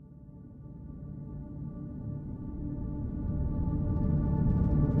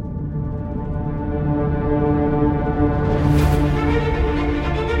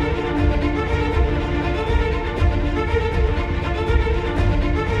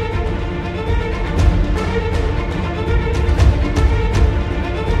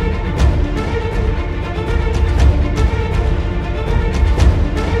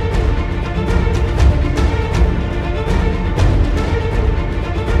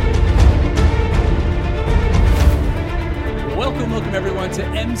to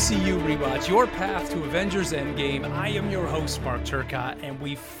MCU Rewatch, your path to Avengers Endgame. I am your host, Mark Turcott, and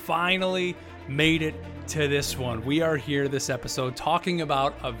we finally made it to this one. We are here this episode talking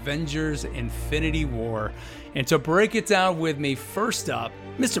about Avengers Infinity War. And to break it down with me, first up,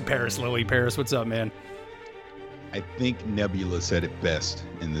 Mr. Paris Lilly. Paris, what's up, man? I think Nebula said it best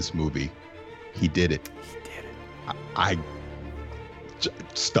in this movie. He did it. He did it. I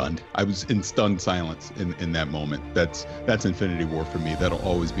stunned. I was in stunned silence in that moment. That's Infinity War for me. That'll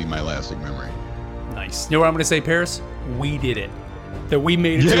always be my lasting memory. Nice. You know what I'm going to say, Paris? We did it. That we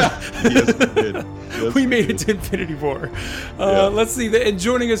made it yes, we did. Yes, we made it to Infinity War. Let's see. And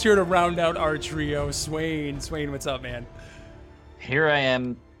joining us here to round out our trio, Swain. Swain, what's up, man? Here I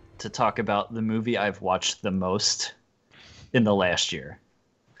am to talk about the movie I've watched the most in the last year.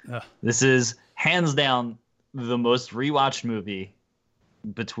 This is hands down the most rewatched movie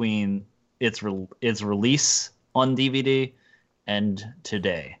between its release on DVD and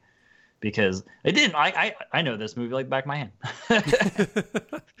today, because I know this movie like back of my hand.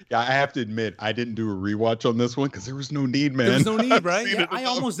 Yeah, I have to admit I didn't do a rewatch on this one because there was no need, man. There was no need, right? Yeah, I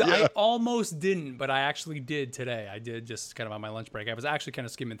almost didn't, but I actually did today. I did just kind of on my lunch break. I was actually kind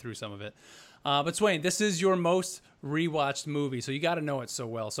of skimming through some of it. But Swain, this is your most rewatched movie, so you got to know it so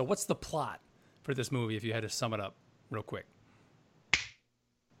well. So what's the plot for this movie if you had to sum it up real quick?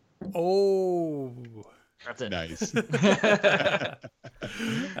 Oh, That's it. Nice. I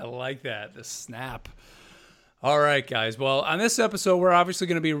like that. The snap. All right, guys. Well, on this episode, we're obviously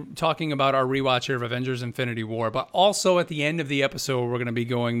going to be talking about our rewatch here of Avengers Infinity War, but also at the end of the episode, we're going to be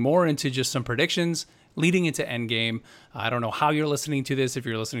going more into just some predictions leading into Endgame. I don't know how you're listening to this, if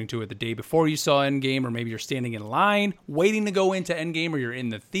you're listening to it the day before you saw Endgame, or maybe you're standing in line waiting to go into Endgame, or you're in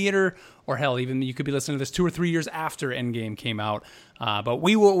the theater, or hell, even you could be listening to this 2 or 3 years after Endgame came out. But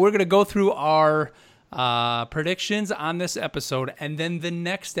we're going to go through our predictions on this episode, and then the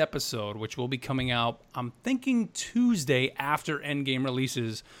next episode, which will be coming out, I'm thinking Tuesday after Endgame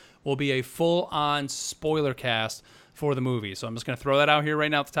releases, will be a full-on spoiler cast for the movie. So I'm just going to throw that out here right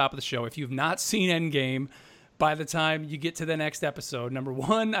now at the top of the show. If you've not seen Endgame, by the time you get to the next episode, number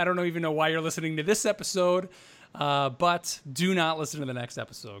one, I don't even know why you're listening to this episode, but do not listen to the next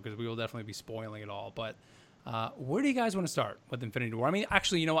episode because we will definitely be spoiling it all. But where do you guys want to start with Infinity War? I mean,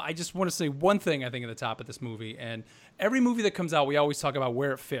 actually, you know what? I just want to say one thing I think at the top of this movie. And every movie that comes out, we always talk about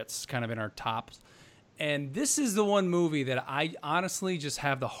where it fits kind of in our tops. And this is the one movie that I honestly just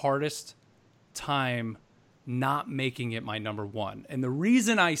have the hardest time not making it my number one. And the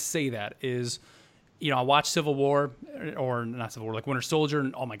reason I say that is, you know, I watched Civil War, or not Civil War, like Winter Soldier,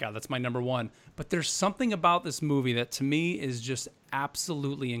 and oh my God, that's my number one. But there's something about this movie that to me is just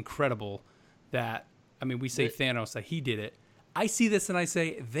absolutely incredible that, I mean, we say Thanos, that he did it. I see this and I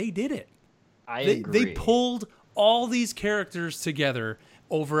say, they did it. I agree. They pulled all these characters together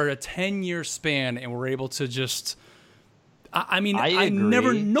over a 10-year span and were able to just... I mean,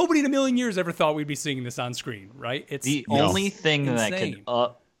 nobody in a million years ever thought we'd be seeing this on screen, right? It's the only thing that could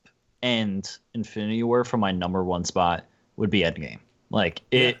upend Infinity War from my number one spot would be Endgame. Like,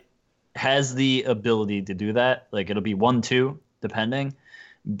 it has the ability to do that. Like, it'll be 1, 2, depending.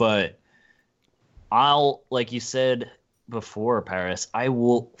 But I'll, like you said before, Paris, I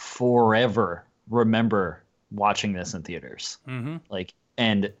will forever remember watching this in theaters. Mm-hmm. Like,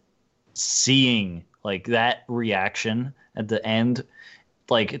 and seeing like that reaction at the end,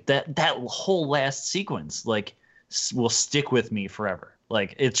 like that whole last sequence, like will stick with me forever.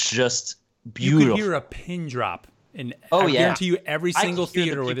 Like, it's just beautiful. You could hear a pin drop in. I guarantee you, every single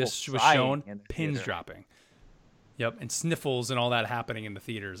theater where this was shown, pins dropping. Yep, and sniffles and all that happening in the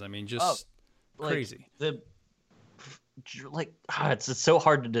theaters. I mean, just crazy. It's so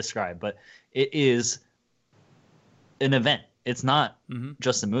hard to describe, but it is an event. It's not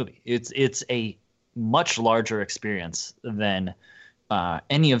just a movie. It's a much larger experience than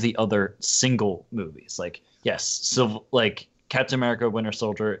any of the other single movies. Like, yes, so like Captain America: Winter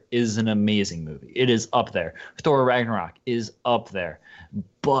Soldier is an amazing movie. It is up there. Thor: Ragnarok is up there,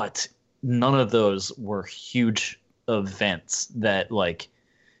 but none of those were huge events that like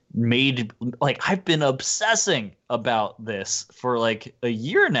made, like, I've been obsessing about this for like a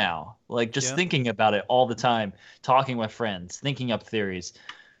year now, like just thinking about it all the time, talking with friends, thinking up theories,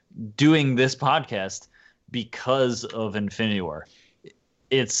 doing this podcast because of Infinity War.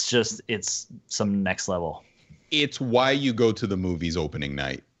 It's some next level. It's why you go to the movies opening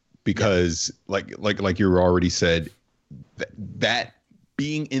night, because like you already said, that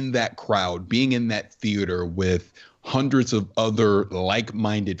being in that crowd, being in that theater with hundreds of other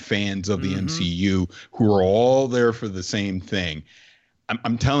like-minded fans of the MCU who are all there for the same thing.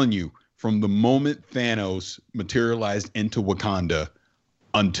 I'm telling you, from the moment Thanos materialized into Wakanda,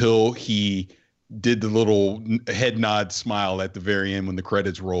 until he did the little head nod smile at the very end when the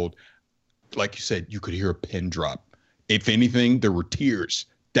credits rolled. Like you said, you could hear a pin drop. If anything, there were tears.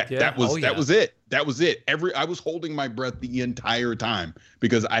 That was it. That was it. I was holding my breath the entire time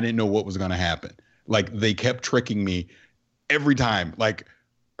because I didn't know what was going to happen. Like, they kept tricking me every time. Like,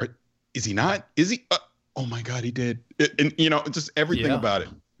 is he not? Is he? Oh my God, he did. And just everything about it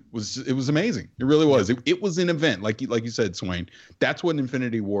was amazing. It really was. It was an event, like you said, Swain. That's what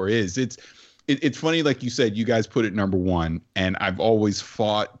Infinity War is. It's funny, like you said, you guys put it number one, and I've always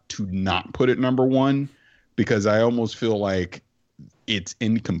fought to not put it number one because I almost feel like it's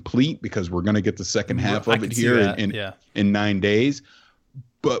incomplete because we're going to get the second half of it here in 9 days.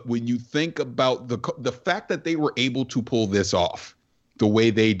 But when you think about the fact that they were able to pull this off the way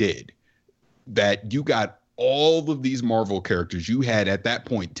they did, that you got all of these Marvel characters, you had at that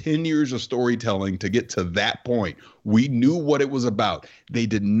point 10 years of storytelling to get to that point. We knew what it was about. They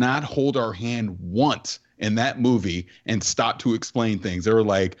did not hold our hand once in that movie and stop to explain things. They were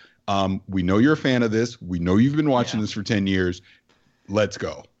like, we know you're a fan of this. We know you've been watching this for 10 years. Let's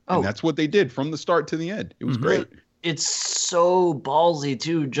go. And that's what they did from the start to the end. It was great. It's so ballsy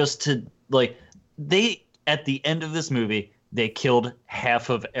too, just to at the end of this movie, they killed half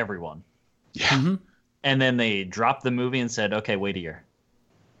of everyone. Yeah. Mm-hmm. And then they dropped the movie and said, okay, wait a year.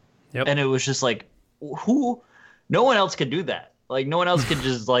 Yep. And it was just like, no one else could do that. Like, no one else could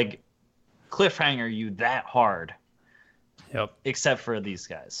just like cliffhanger you that hard. Yep. Except for these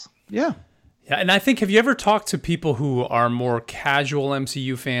guys. Yeah. Yeah, and I think, have you ever talked to people who are more casual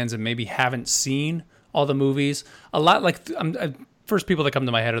MCU fans and maybe haven't seen all the movies? A lot, like, first people that come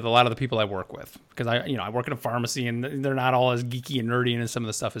to my head are a lot of the people I work with, because I work in a pharmacy and they're not all as geeky and nerdy into some of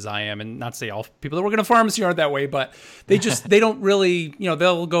the stuff as I am. And not to say all people that work in a pharmacy aren't that way, but they don't really,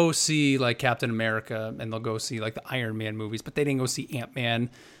 they'll go see like Captain America and they'll go see like the Iron Man movies, but they didn't go see Ant-Man.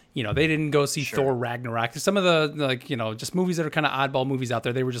 They didn't go see Thor Ragnarok. Some of the, just movies that are kind of oddball movies out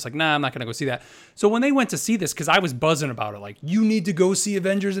there, they were just like, nah, I'm not going to go see that. So when they went to see this, because I was buzzing about it, like, you need to go see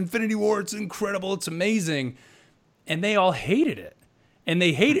Avengers Infinity War. It's incredible. It's amazing. And they all hated it. And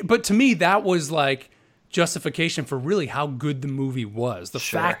they hate it. But to me, that was like justification for really how good the movie was. The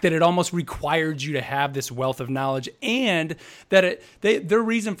fact that it almost required you to have this wealth of knowledge, and that their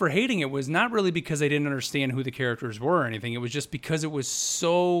reason for hating it was not really because they didn't understand who the characters were or anything. It was just because it was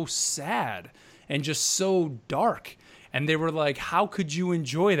so sad and just so dark. And they were like, how could you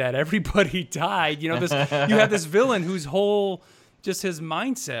enjoy that? Everybody died. You have this villain whose whole... just his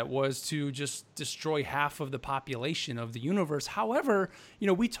mindset was to just destroy half of the population of the universe. However,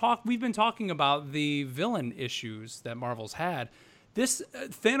 we've been talking about the villain issues that Marvel's had. This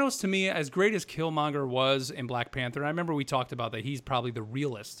Thanos, to me, as great as Killmonger was in Black Panther, I remember we talked about that he's probably the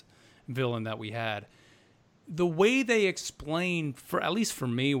realest villain that we had. The way they explain, at least for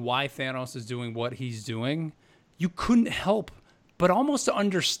me, why Thanos is doing what he's doing, you couldn't help but almost to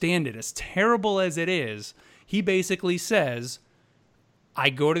understand it. As terrible as it is, he basically says, I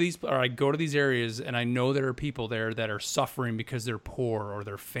go to these areas and I know there are people there that are suffering because they're poor or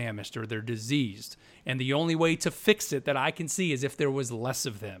they're famished or they're diseased. And the only way to fix it that I can see is if there was less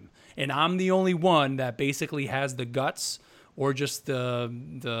of them. And I'm the only one that basically has the guts or just the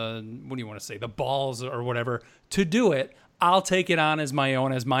what do you want to say, the balls or whatever to do it. I'll take it on as my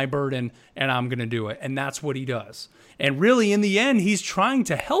own, as my burden, and I'm going to do it. And that's what he does. And really, in the end, he's trying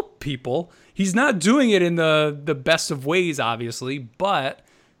to help people. He's not doing it in the best of ways, obviously, but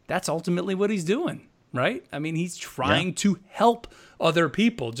that's ultimately what he's doing, right? I mean, he's trying to help other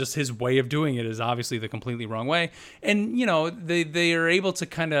people. Just his way of doing it is obviously the completely wrong way. And, they are able to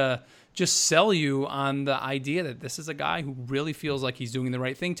kind of just sell you on the idea that this is a guy who really feels like he's doing the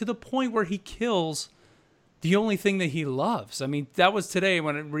right thing to the point where he kills the only thing that he loves. I mean, that was today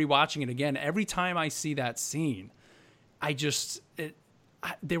when I'm rewatching it again. Every time I see that scene,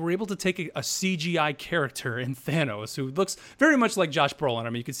 they were able to take a CGI character in Thanos who looks very much like Josh Brolin. I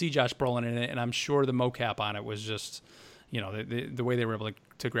mean, you can see Josh Brolin in it, and I'm sure the mocap on it was just, the way they were able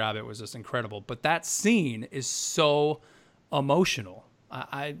to grab it was just incredible. But that scene is so emotional.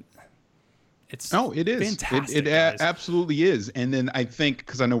 It is fantastic. It absolutely is. And then I think,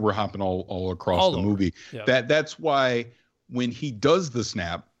 because I know we're hopping all across the movie, that's why when he does the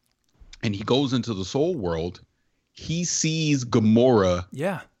snap and he goes into the soul world, he sees Gamora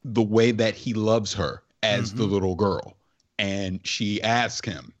the way that he loves her as the little girl. And she asks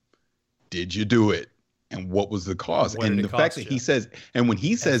him, did you do it? And what was the cause? And the fact that he says, and when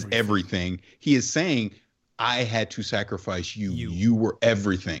he says everything, he is saying, I had to sacrifice you. You were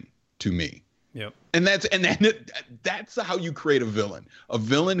everything to me. Yep. And that's how you create a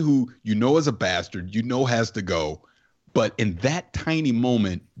villain who is a bastard, has to go, But in that tiny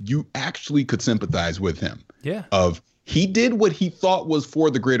moment, you actually could sympathize with him. Yeah. Of he did what he thought was for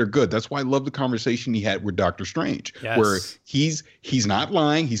the greater good. That's why I love the conversation he had with Doctor Strange, Yes. where he's not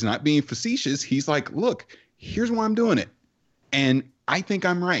lying, he's not being facetious. He's like, look, here's why I'm doing it. And I think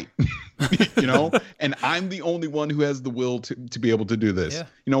I'm right. You know, and I'm the only one who has the will to be able to do this. Yeah.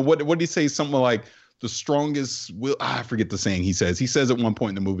 You know, what did he say? Something like the strongest will. I forget the saying he says. He says at one point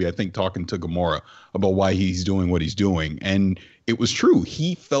in the movie, I think, talking to Gamora about why he's doing what he's doing. And it was true.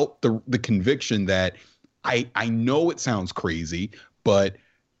 He felt the conviction that I know it sounds crazy, but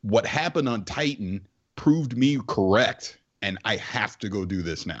what happened on Titan proved me correct. And I have to go do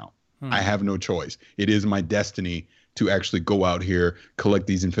this now. I have no choice. It is my destiny to actually go out here, collect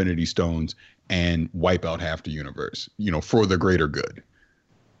these Infinity Stones, and wipe out half the universe, you know, for the greater good.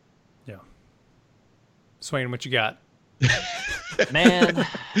 Yeah. Swain, what you got? Man,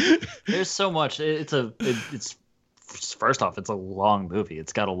 there's so much. It's first off, it's a long movie.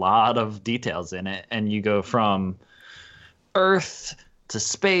 It's got a lot of details in it, and you go from Earth to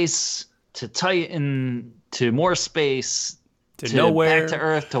space to Titan to more space To nowhere. back to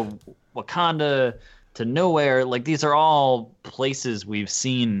Earth to Wakanda to nowhere. Like, these are all places we've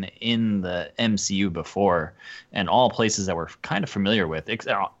seen in the MCU before, and all places that we're kind of familiar with,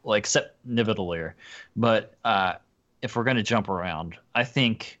 except Nidavellir. But if we're going to jump around, I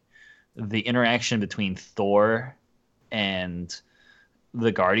think the interaction between Thor and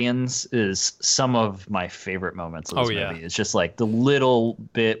the Guardians is some of my favorite moments of this movie. It's just like the little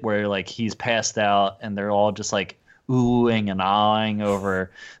bit where like he's passed out and they're all just like oohing and ahhing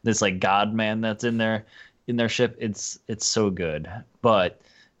over this like God man that's in their ship. It's so good. But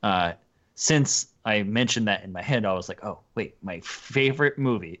since I mentioned that in my head, I was like, oh wait, my favorite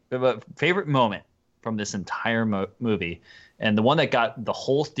moment from this entire movie, and the one that got the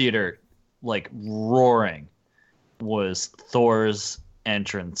whole theater like roaring, was Thor's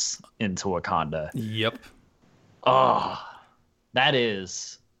entrance into Wakanda. Yep. Oh, that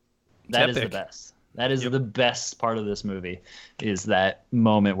is the best. That is Yep. the best part of this movie, is that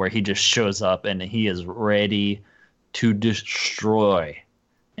moment where he just shows up and he is ready to destroy.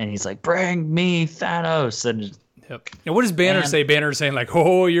 And he's like, bring me Thanos. And Yep. And what does Banner say? Banner's saying like,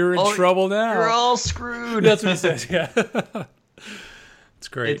 oh, you're in trouble now. You're all screwed. That's what he says, yeah. It's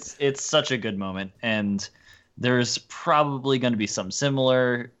great. It's such a good moment. And there's probably going to be some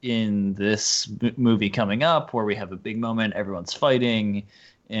similar in this movie coming up where we have a big moment, everyone's fighting,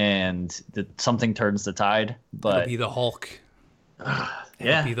 and something turns the tide. But It'll be the Hulk.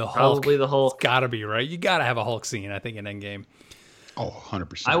 yeah, Be the Hulk. probably the Hulk. It's gotta be, right? You gotta have a Hulk scene, I think, in Endgame. Oh,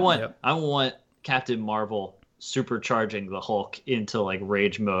 100%. I want Captain Marvel supercharging the Hulk into like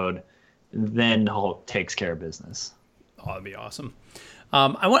rage mode, then Hulk takes care of business. Oh, that'd be awesome.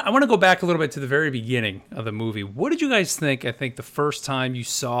 I want to go back a little bit to the very beginning of the movie. What did you guys think? I think the first time you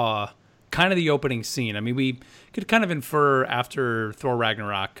saw kind of the opening scene. I mean, we could kind of infer after Thor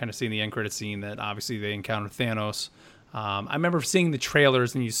Ragnarok, kind of seeing the end credit scene, that obviously they encountered Thanos. I remember seeing the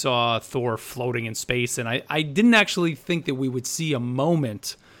trailers and you saw Thor floating in space, and I didn't actually think that we would see a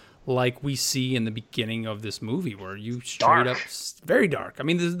moment like we see in the beginning of this movie, where you straight up, very dark. I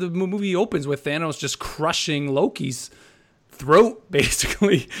mean, the movie opens with Thanos just crushing Loki's throat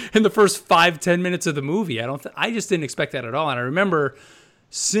basically in the first 5-10 minutes of the movie. I just didn't expect that at all. And I remember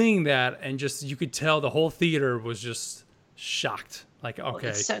seeing that, and just you could tell the whole theater was just shocked. Like, okay,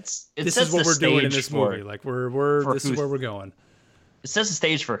 It sets this is what we're doing in this for- movie. Like, this is who- where we're going. It sets the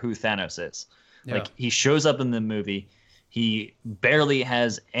stage for who Thanos is. Yeah. Like, he shows up in the movie, he barely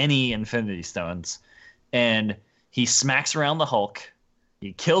has any Infinity Stones, and he smacks around the Hulk,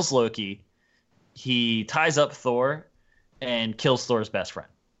 he kills Loki, he ties up Thor, and kills Thor's best friend,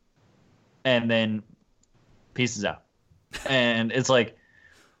 and then pieces out. And it's like,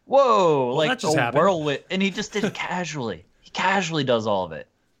 whoa, like that just a happened. whirlwind. And he just did it casually. He casually does all of it.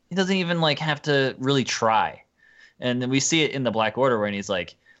 He doesn't even like have to really try. And then we see it in the Black Order when he's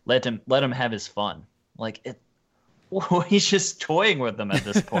like, let him have his fun. Like, he's just toying with them at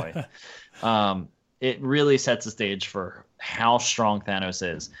this point. It really sets the stage for how strong Thanos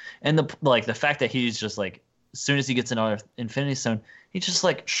is, and the fact that he's just like, as soon as he gets another Infinity Stone, he just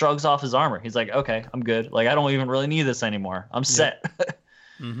like shrugs off his armor. He's like, okay, I'm good. Like, I don't even really need this anymore. I'm set.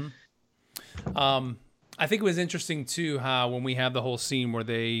 I think it was interesting too how when we have the whole scene where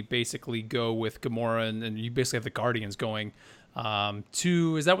they basically go with Gamora and you basically have the Guardians going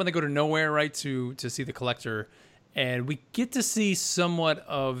is that when they go to nowhere, right, to see the Collector, and we get to see somewhat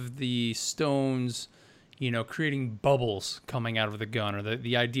of the stones, creating bubbles coming out of the gun, or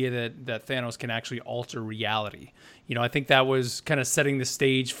the idea that Thanos can actually alter reality. I think that was kind of setting the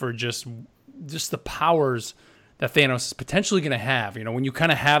stage for just the powers that Thanos is potentially going to have, you know, when you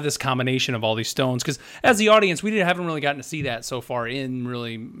kind of have this combination of all these stones. Because as the audience, we haven't really gotten to see that so far in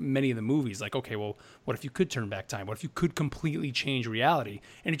really many of the movies. Like, okay, well, what if you could turn back time? What if you could completely change reality?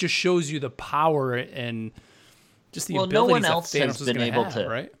 And it just shows you the power and just the abilities no one that else Thanos has is been gonna able have, to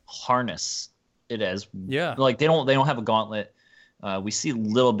right? harness it as Yeah. Like they don't have a gauntlet. We see a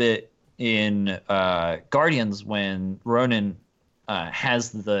little bit in Guardians when Ronan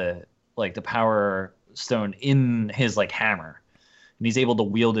has the power stone in his like hammer, and he's able to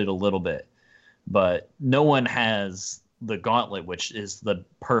wield it a little bit, but no one has the gauntlet, which is the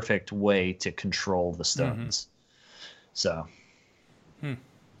perfect way to control the stones. So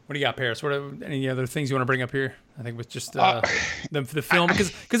What do you got, Paris? What are any other things you want to bring up here? I think with just the film,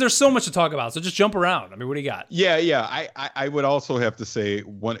 because there's so much to talk about. So just jump around. I mean, what do you got? Yeah. I would also have to say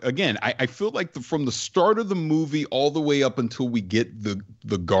I feel like from the start of the movie all the way up until we get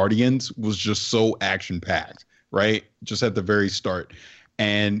the Guardians was just so action packed, right? Just at the very start.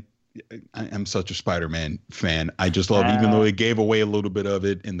 And I'm such a Spider-Man fan. I just love, even though it gave away a little bit of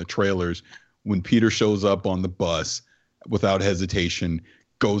it in the trailers, when Peter shows up on the bus without hesitation,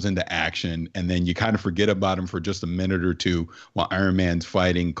 goes into action, and then you kind of forget about him for just a minute or two while Iron Man's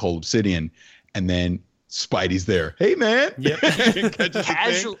fighting Cole Obsidian, and then Spidey's there. Hey, man. Yep.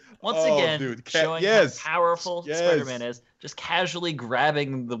 casual once again, dude, showing how powerful Spider-Man is, just casually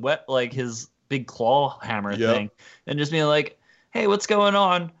grabbing his big claw hammer thing and just being like, hey, what's going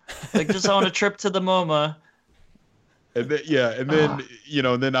on? Like, just on a trip to the MoMA. And then,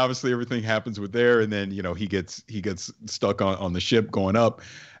 and then obviously everything happens with there, and then he gets stuck on the ship going up,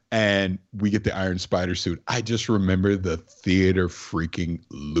 and we get the Iron Spider suit. I just remember the theater freaking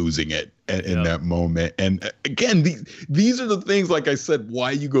losing it in that moment. And again, these are the things, like I said,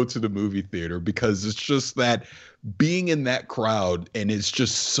 why you go to the movie theater, because it's just that being in that crowd, and it's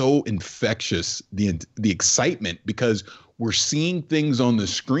just so infectious, the excitement, because we're seeing things on the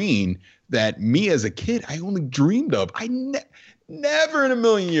screen that me as a kid, I only dreamed of. I never in a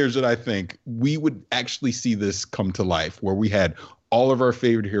million years did I think we would actually see this come to life, where we had all of our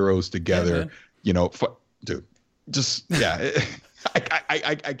favorite heroes together. Dude, just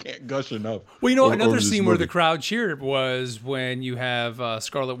I can't gush enough. Well, another scene where the crowd cheered was when you have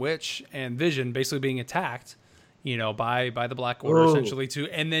Scarlet Witch and Vision basically being attacked, by the Black Order essentially too,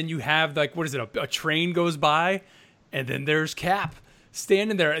 and then you have a train goes by, and then there's Cap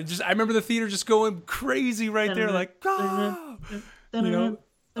standing there, and I remember the theater just going crazy right there, like,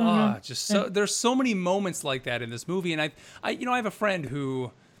 just so there's so many moments like that in this movie. And I have a friend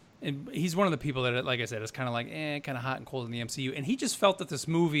who, and he's one of the people that, like I said, is kind of like kind of hot and cold in the MCU, and he just felt that this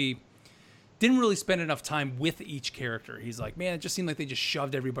movie didn't really spend enough time with each character. He's like, man, it just seemed like they just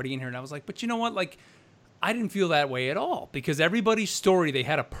shoved everybody in here, and I was like, but you know what, like, I didn't feel that way at all, because everybody's story, they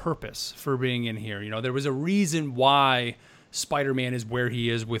had a purpose for being in here. There was a reason why Spider-Man is where he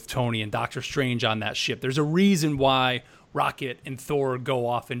is with Tony and Doctor Strange on that ship. There's a reason why Rocket and Thor go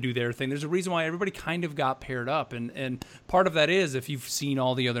off and do their thing. There's a reason why everybody kind of got paired up. And part of that is, if you've seen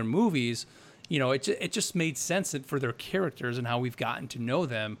all the other movies, it just made sense for their characters and how we've gotten to know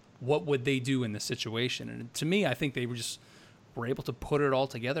them. What would they do in this situation? And to me, I think they were able to put it all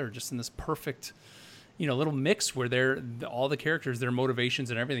together just in this perfect, little mix where all the characters, their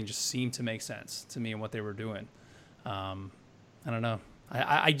motivations and everything just seemed to make sense to me and what they were doing. I don't know.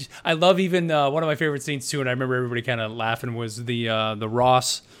 I love even one of my favorite scenes too, and I remember everybody kind of laughing, was the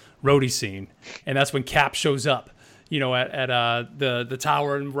Ross Rhodey scene, and that's when Cap shows up, at the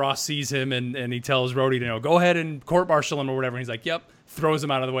tower, and Ross sees him, and he tells Rhodey to go ahead and court-martial him or whatever. And he's like, "Yep," throws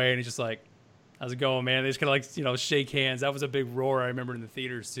him out of the way, and he's just like, "How's it going, man?" They just kind of shake hands. That was a big roar. I remember in the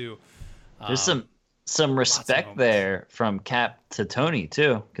theaters too. There's some respect there from Cap to Tony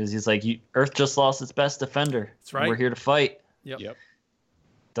too, because he's like, Earth just lost its best defender. That's right. We're here to fight. Yep.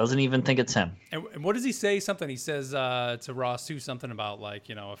 Doesn't even think it's him. And what does he say? Something he says to Ross too, something about like,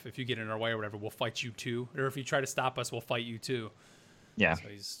 if you get in our way or whatever, we'll fight you too. Or if you try to stop us, we'll fight you too. Yeah. So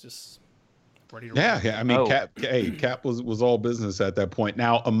he's just ready to run. Yeah. I mean, Cap was all business at that point.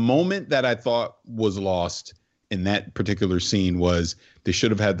 Now, a moment that I thought was lost in that particular scene was they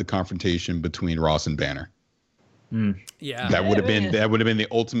should have had the confrontation between Ross and Banner. Yeah, that would have been the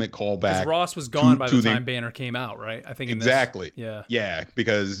ultimate callback. Ross was gone by the time Banner came out, right? I think exactly. Yeah,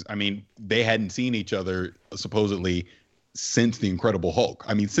 because I mean they hadn't seen each other supposedly since the Incredible Hulk.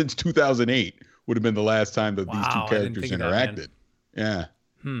 I mean, since 2008 would have been the last time that these two characters interacted.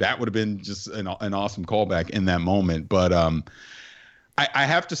 That would have been just an awesome callback in that moment. But I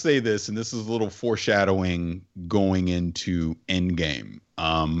have to say this, and this is a little foreshadowing going into Endgame.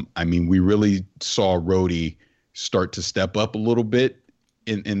 I mean, we really saw Rhodey start to step up a little bit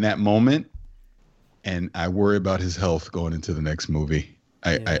in that moment. and I worry about his health going into the next movie.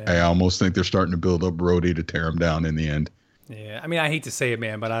 I Yeah. almost think they're starting to build up Rhodey to tear him down in the end. Yeah, I mean, I hate to say it,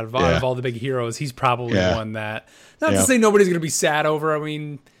 man, but out of Yeah. all the big heroes, he's probably Yeah. one that. Not Yeah. to say nobody's going to be sad over. I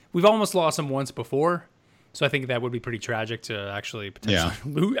mean, we've almost lost him once before, so I think that would be pretty tragic to actually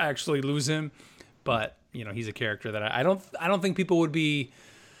potentially actually lose him. But you know, he's a character that I don't think people would be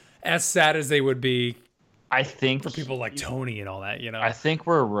as sad as they would be I think for people like Tony and all that. You know, I think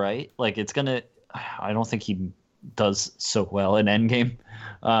we're right. Like it's gonna. I don't think he does so well in Endgame,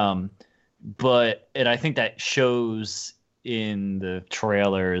 but I think that shows in the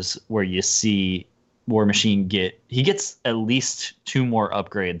trailers where you see War Machine gets at least 2 more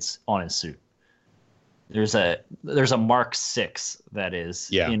upgrades on his suit. There's a Mark 6 that is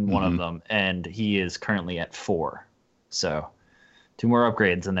in one of them, and he is currently at 4. So 2 more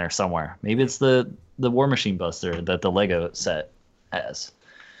upgrades in there somewhere. Maybe it's the War Machine Buster that the Lego set has.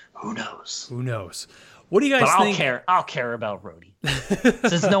 Who knows? who knows? What do you guys But think? I'll care about Rhodey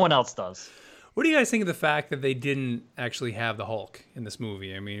since no one else does. What do you guys think of the fact that they didn't actually have the Hulk in this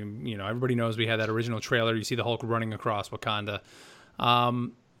movie? I mean, you know, everybody knows we had that original trailer. You see the Hulk running across Wakanda.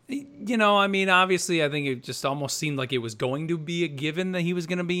 You know, I mean, obviously, I think it just almost seemed like it was going to be a given that he was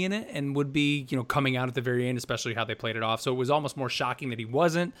going to be in it and would be, you know, coming out at the very end, especially how they played it off. So it was almost more shocking that he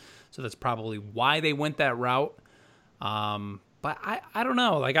wasn't. So that's probably why they went that route. But I don't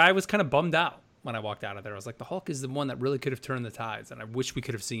know. Like, I was kind of bummed out when I walked out of there. I was like, the Hulk is the one that really could have turned the tides, and I wish we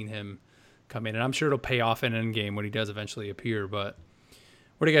could have seen him come in. And I'm sure it'll pay off in Endgame when he does eventually appear. But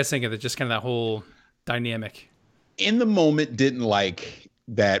what do you guys think of it? Just kind of that whole dynamic. In the moment, didn't like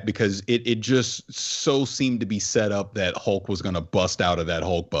that because it just so seemed to be set up that Hulk was going to bust out of that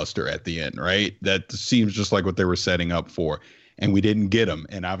Hulk Buster at the end, right? That seems just like what they were setting up for, and we didn't get him.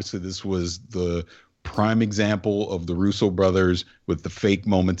 And obviously, this was the prime example of the Russo brothers with the fake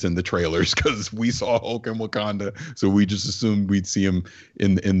moments in the trailers because we saw Hulk in Wakanda, so we just assumed we'd see him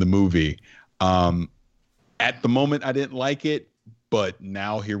in the movie. At the moment, I didn't like it, but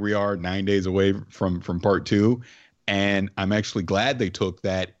now here we are 9 days away from part 2. And I'm actually glad they took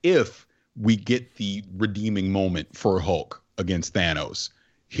that if we get the redeeming moment for Hulk against Thanos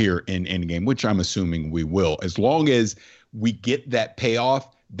here in Endgame, which I'm assuming we will. As long as we get that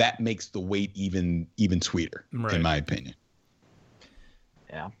payoff, that makes the wait even sweeter, Right. in my opinion.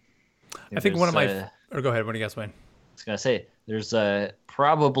 Yeah. I think one of my... I Or go ahead. What do you guys think? was gonna say there's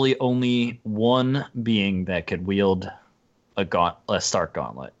probably only one being that could wield a Stark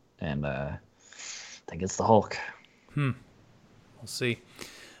gauntlet, and I think it's the Hulk. We'll see.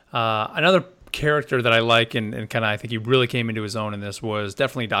 Another character that I like and kind of I think he really came into his own in this was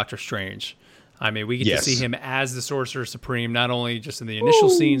definitely Doctor Strange. I mean, we get Yes. to see him as the Sorcerer Supreme, not only just in the initial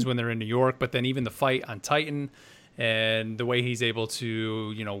scenes when they're in New York, but then even the fight on Titan and the way he's able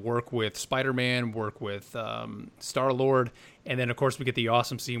to, you know, work with Spider-Man, work with Star-Lord. And then, of course, we get the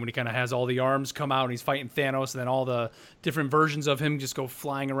awesome scene when he kind of has all the arms come out and he's fighting Thanos, and then all the different versions of him just go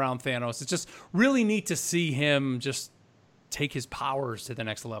flying around Thanos. It's just really neat to see him just take his powers to the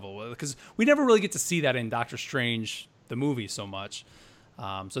next level, because we never really get to see that in Doctor Strange, the movie, so much.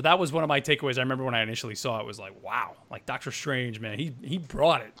 So that was one of my takeaways. I remember when I initially saw it, was like, wow, like Doctor Strange, man, he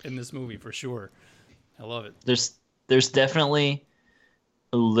brought it in this movie for sure. I love it. There's definitely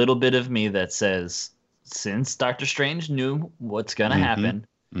a little bit of me that says, since Doctor Strange knew what's gonna happen,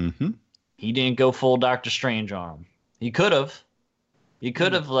 he didn't go full Doctor Strange on him. He could have.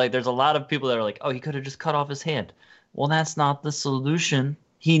 Like, there's a lot of people that are like, oh, he could have just cut off his hand. Well, that's not the solution.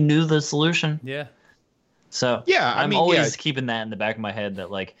 He knew the solution. Yeah. So Yeah, I I'm mean, always yeah. keeping that in the back of my head that,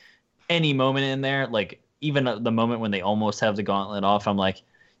 like, any moment in there, like even the moment when they almost have the gauntlet off, I'm like,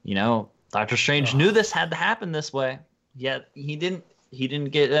 you know, Doctor Strange knew this had to happen this way, yet he didn't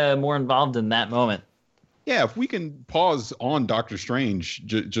get more involved in that moment. Yeah, if we can pause on Doctor Strange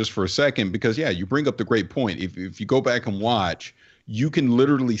just for a second, because yeah, you bring up the great point. If you go back and watch, you can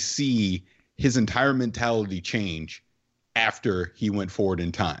literally see his entire mentality change after he went forward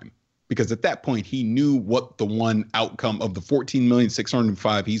in time. Because at that point, he knew what the one outcome of the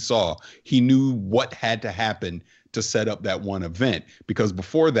 14,605,000 he saw. He knew what had to happen to set up that one event. Because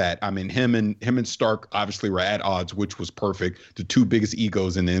before that, I mean, him and Stark obviously were at odds, which was perfect. The two biggest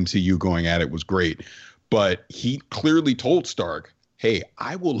egos in the MCU going at it was great. But he clearly told Stark, hey,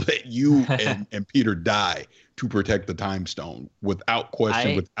 I will let you and Peter die to protect the Time Stone without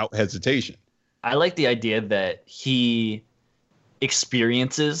question, without hesitation. I like the idea that he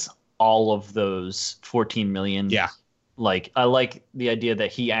experiences all of those 14 million. Yeah. Like, I like the idea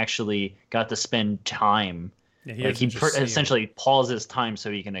that he actually got to spend time. Yeah, Like, he essentially pauses time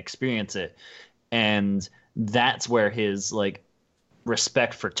so he can experience it. And that's where his, like,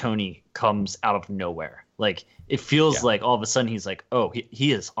 respect for Tony comes out of nowhere. Like it feels like all of a sudden he's like, oh,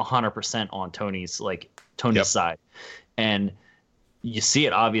 he is 100% on Tony's side, and you see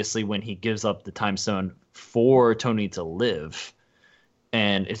it obviously when he gives up the time stone for Tony to live,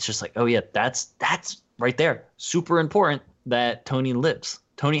 and it's just like, oh yeah, that's right there, super important that Tony lives.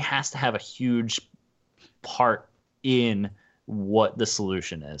 Tony has to have a huge part in what the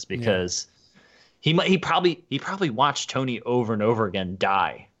solution is, because he probably watched Tony over and over again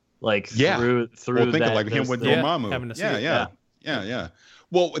die, through well, think that, of like him with Dormammu. Yeah.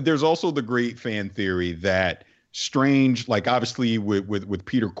 Well, there's also the great fan theory that Strange, like obviously with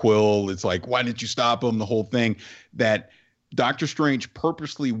Peter Quill, it's like, why didn't you stop him? The whole thing, that Doctor Strange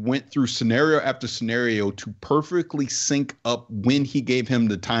purposely went through scenario after scenario to perfectly sync up when he gave him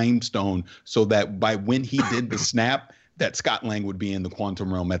the time stone, so that by when he did the snap, that Scott Lang would be in the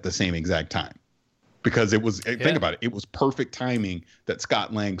quantum realm at the same exact time. Because it was, think about it, it was perfect timing that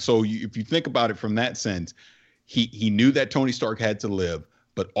Scott Lang. So if you think about it from that sense, he knew that Tony Stark had to live,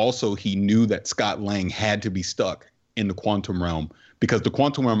 but also he knew that Scott Lang had to be stuck in the quantum realm, because the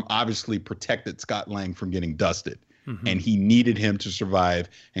quantum realm obviously protected Scott Lang from getting dusted. Mm-hmm. And he needed him to survive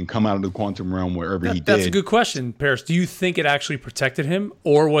and come out of the quantum realm wherever he did. That's a good question, Paris. Do you think it actually protected him,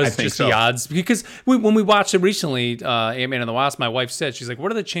 or was it just the odds? Because when we watched it recently, Ant-Man and the Wasp, my wife said, she's like,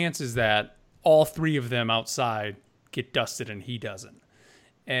 what are the chances that all three of them outside get dusted and he doesn't?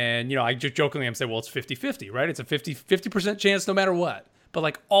 And, I just jokingly I'm saying, well, it's 50-50, right? It's a 50% chance no matter what. But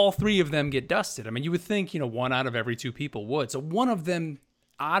like all three of them get dusted. I mean, you would think, one out of every two people would. So one of them,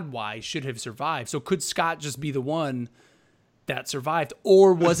 odd-wise, should have survived. So could Scott just be the one that survived?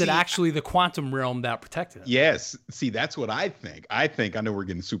 Or was it actually the quantum realm that protected him? Yes. See, that's what I think. I know we're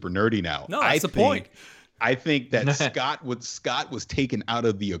getting super nerdy now. No, that's the point. I think that Scott was taken out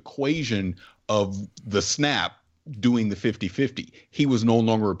of the equation of the snap doing the 50-50. He was no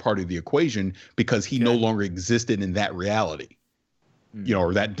longer a part of the equation because he no longer existed in that reality.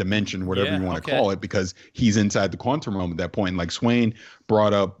 Or that dimension, whatever you want to call it, because he's inside the quantum realm at that point. And like Swain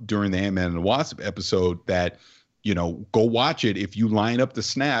brought up during the Ant-Man and the Wasp episode that, go watch it. If you line up the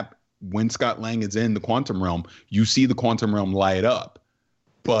snap when Scott Lang is in the quantum realm, you see the quantum realm light up.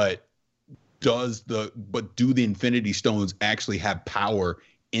 But do the Infinity Stones actually have power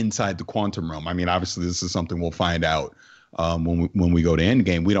inside the quantum realm? I mean, obviously this is something we'll find out when we go to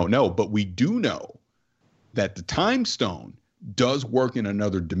Endgame. We don't know, but we do know that the Time Stone does work in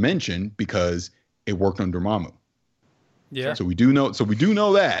another dimension because it worked on Dormammu. Yeah. So we do know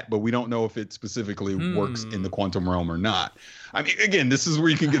that, but we don't know if it specifically works in the quantum realm or not. I mean, again, this is where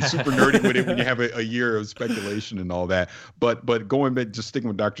you can get super nerdy with it when you have a year of speculation and all that. But going back, just sticking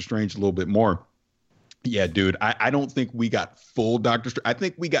with Doctor Strange a little bit more. Yeah, dude, I don't think we got full Doctor Strange. I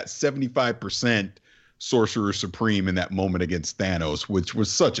think we got 75% Sorcerer Supreme in that moment against Thanos, which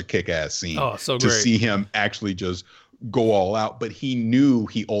was such a kick-ass scene. Oh, so to great. See him actually just go all out, but he knew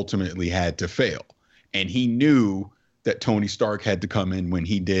he ultimately had to fail. And he knew that Tony Stark had to come in when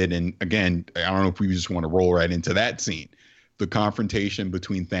he did. And again, I don't know if we just want to roll right into that scene. The confrontation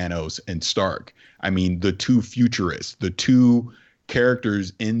between Thanos and Stark. I mean, the two futurists, the two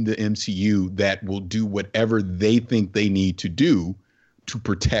characters in the MCU that will do whatever they think they need to do to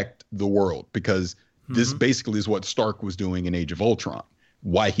protect the world. Because this basically is what Stark was doing in Age of Ultron.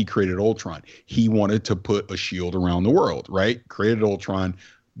 Why he created Ultron. He wanted to put a shield around the world, right? Created Ultron,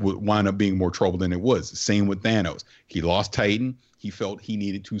 would wind up being more trouble than it was. Same with Thanos. He lost Titan. He felt he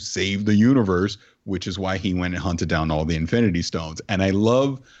needed to save the universe, which is why he went and hunted down all the Infinity Stones. And I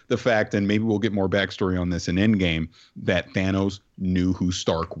love the fact, and maybe we'll get more backstory on this in Endgame, that Thanos knew who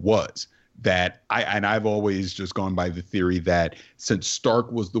Stark was. I've always just gone by the theory that since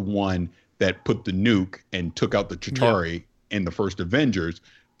Stark was the one that put the nuke and took out the Chitauri in the first Avengers,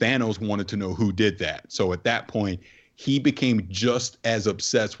 Thanos wanted to know who did that. So at that point, he became just as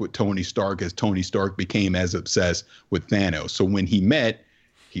obsessed with Tony Stark as Tony Stark became as obsessed with Thanos. So when he met,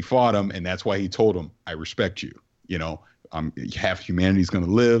 he fought him, and that's why he told him, I respect you. Half humanity's going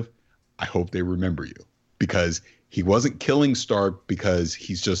to live. I hope they remember you. Because he wasn't killing Stark because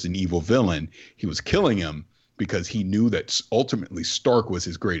he's just an evil villain. He was killing him because he knew that ultimately Stark was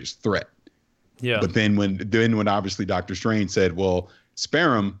his greatest threat. Yeah. But then when obviously Doctor Strange said, well,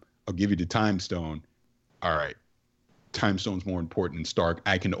 spare him, I'll give you the Time Stone. All right. Time Stone's more important than Stark.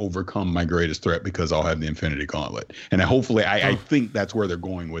 I can overcome my greatest threat because I'll have the Infinity Gauntlet. And I think that's where they're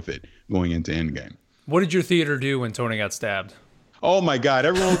going with it, going into Endgame. What did your theater do when Tony got stabbed? Oh my God.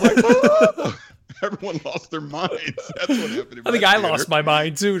 Everyone was like, oh! Everyone lost their minds. That's what happened. I think I lost my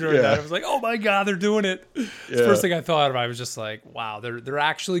mind too during that. I was like, "Oh my God, they're doing it!" It's the first thing I thought of. I was just like, "Wow, they're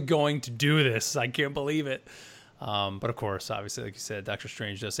actually going to do this. I can't believe it." But of course, obviously, like you said, Doctor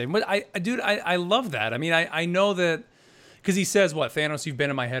Strange does say. But I love that. I mean, I know that because he says, "What, Thanos? You've been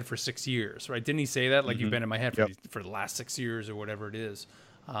in my head for 6 years, right? Didn't he say that? Like you've been in my head for the last 6 years or whatever it is."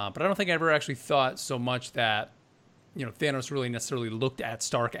 But I don't think I ever actually thought so much that Thanos really necessarily looked at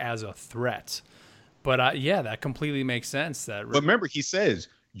Stark as a threat. But yeah, that completely makes sense. But remember, he says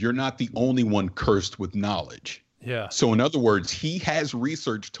you're not the only one cursed with knowledge. Yeah. So in other words, he has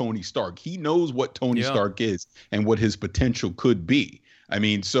researched Tony Stark. He knows what Tony Stark is and what his potential could be. I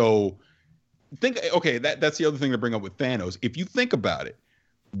mean, so that's the other thing to bring up with Thanos. If you think about it,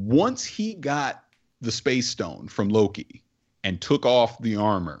 once he got the Space Stone from Loki and took off the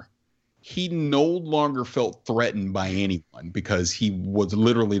armor, he no longer felt threatened by anyone because he was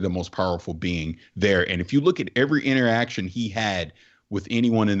literally the most powerful being there. And if you look at every interaction he had with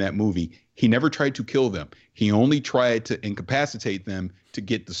anyone in that movie, he never tried to kill them. He only tried to incapacitate them to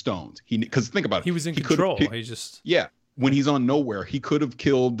get the stones. Because think about it. He was in control. When he's on Nowhere, he could have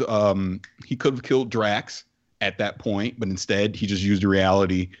killed Drax at that point, but instead he just used a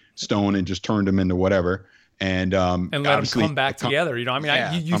reality stone and just turned him into whatever. And let him come back together.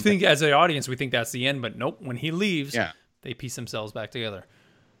 You think as an audience we think that's the end, but nope. When he leaves, they piece themselves back together.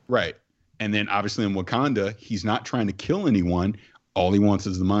 Right. And then obviously in Wakanda, he's not trying to kill anyone. All he wants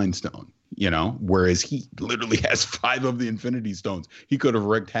is the Mind Stone, whereas he literally has 5 of the Infinity Stones. He could have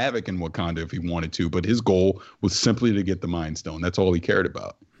wreaked havoc in Wakanda if he wanted to, but his goal was simply to get the Mind Stone. That's all he cared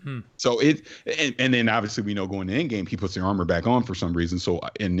about. So and then obviously we know going to Endgame, he puts the armor back on for some reason. So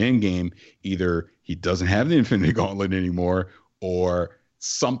in Endgame, either he doesn't have the Infinity Gauntlet anymore, or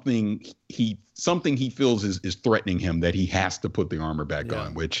something he feels is threatening him that he has to put the armor back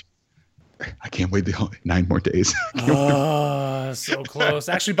on, which I can't wait 9 more days. So close.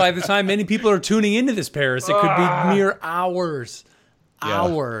 Actually, by the time many people are tuning into this, Paris, it could be mere hours.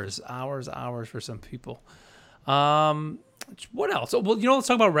 Hours for some people. What else? Well, let's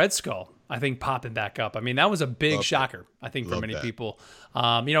talk about Red Skull. I think popping back up. I mean, that was a big shocker, I think, for many people.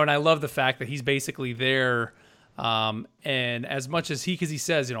 And I love the fact that he's basically there. And as much as because he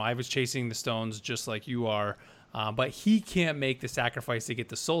says, I was chasing the stones just like you are. But he can't make the sacrifice to get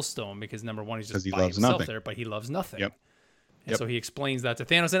the Soul Stone because number one, he's just by himself there, but he loves nothing. And so he explains that to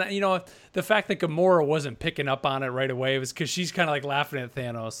Thanos. And, the fact that Gamora wasn't picking up on it right away was because she's kind of like laughing at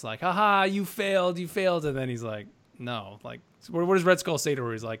Thanos, like, haha, you failed. And then he's like, no, like, what does Red Skull say to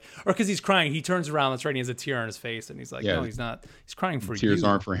her? He's like, or because he's crying, he turns around, that's right, and he has a tear on his face. And he's like, no, he's not. He's crying for you. Tears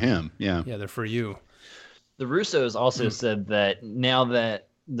aren't for him. Yeah. Yeah, they're for you. The Russos also said that now that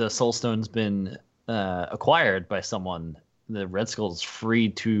the Soul Stone's been acquired by someone, the Red Skull's free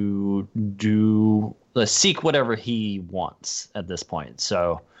to seek whatever he wants at this point.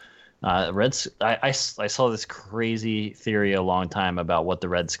 So I saw this crazy theory a long time about what the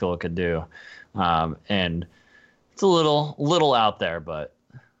Red Skull could do, and it's a little out there, but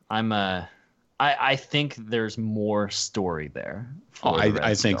I think there's more story there.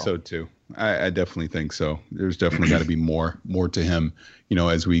 I think so too. I definitely think so. There's definitely got to be more to him,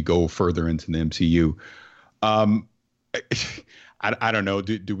 as we go further into the MCU. I don't know.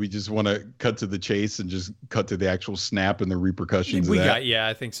 Do we just want to cut to the chase and just cut to the actual snap and the repercussions of that?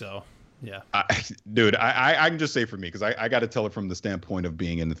 I think so. Yeah. Dude, I can just say for me, because I got to tell it from the standpoint of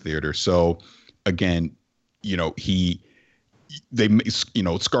being in the theater. So again,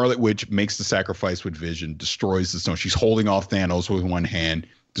 Scarlet Witch makes the sacrifice with Vision, destroys the stone. She's holding off Thanos with one hand,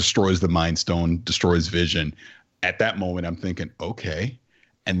 destroys the Mind Stone, destroys Vision. At that moment, I'm thinking, okay.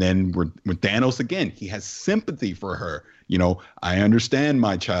 And then with Thanos again, he has sympathy for her. I understand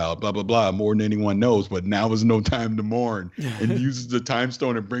my child, blah, blah, blah, more than anyone knows, but now is no time to mourn. And uses the time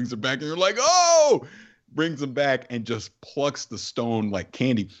stone and brings it back. And you're like, oh, brings him back and just plucks the stone like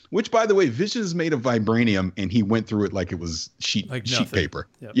candy, which, by the way, Vision is made of vibranium, and he went through it like it was sheet paper.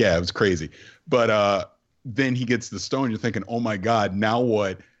 Yep. Yeah, it was crazy. But then he gets the stone. You're thinking, oh, my God, now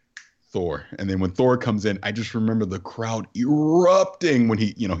what? Thor. And then when Thor comes in, I just remember the crowd erupting when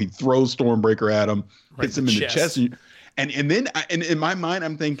he throws Stormbreaker at him, hits him in the chest. And then in my mind,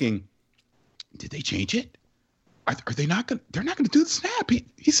 I'm thinking, did they change it? Are they not going? They're not going to do the snap.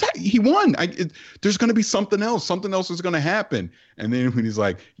 He won. There's going to be something else. Something else is going to happen. And then when he's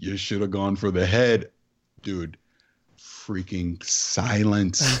like, "You should have gone for the head," dude. Freaking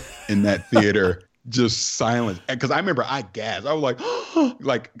silence in that theater. Just silence. Because I remember I gasped. I was like,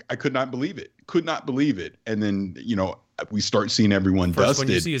 like I could not believe it. And then we start seeing everyone first dusted.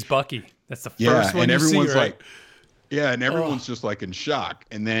 When you see is Bucky. That's the first one. And everyone's see, right? and everyone's just like in shock.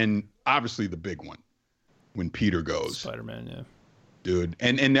 And then obviously the big one. When Peter goes, Spider-Man, yeah, dude,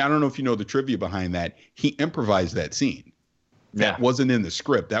 and I don't know if you know the trivia behind that. He improvised that scene. That wasn't in the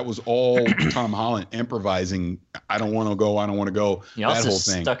script. That was all Tom Holland improvising. I don't want to go. I don't want to go. He that also whole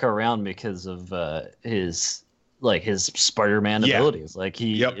thing. stuck around because of his Spider-Man abilities. Like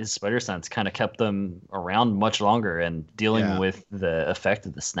his spider sense kind of kept them around much longer and dealing with the effect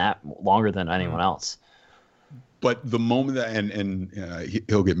of the snap longer than anyone else. But the moment that, and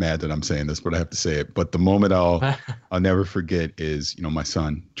he'll get mad that I'm saying this, but I have to say it. But the moment I'll never forget is, my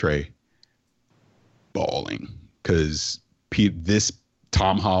son Trey bawling because this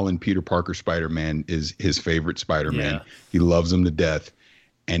Tom Holland, Peter Parker Spider-Man is his favorite Spider-Man. Yeah. He loves him to death,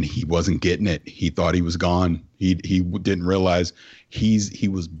 and he wasn't getting it. He thought he was gone. He didn't realize he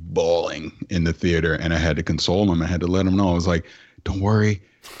was bawling in the theater, and I had to console him. I had to let him know. I was like, "Don't worry,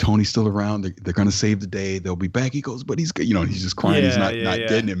 Tony's still around. They're gonna save the day. They'll be back." He goes, "But he's just crying. He's not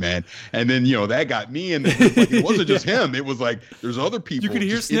getting it, man." And then that got me, and it wasn't just him. It was like there's other people. You could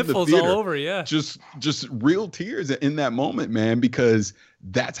hear sniffles all over. Yeah, just real tears in that moment, man, because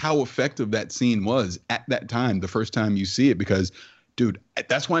that's how effective that scene was at that time. The first time you see it, because. Dude,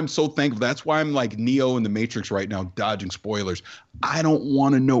 that's why I'm so thankful. That's why I'm like Neo in the Matrix right now, dodging spoilers. I don't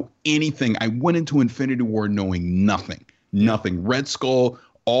want to know anything. I went into Infinity War knowing nothing. Red Skull,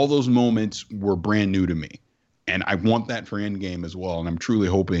 all those moments were brand new to me. And I want that for Endgame as well. And I'm truly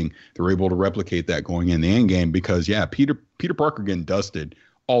hoping they're able to replicate that going in the Endgame because, Peter Parker getting dusted,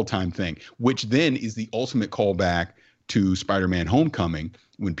 all-time thing, which then is the ultimate callback to Spider-Man Homecoming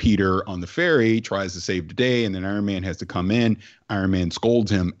when Peter on the ferry tries to save the day and then Iron Man has to come in. Iron Man scolds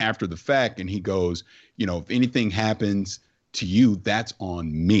him after the fact and he goes, if anything happens to you, that's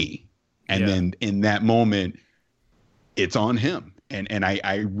on me. And then in that moment, it's on him. And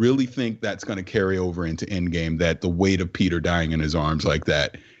I really think that's going to carry over into Endgame, that the weight of Peter dying in his arms like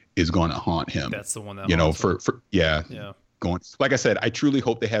that is going to haunt him. That's the one that going. Like I said, I truly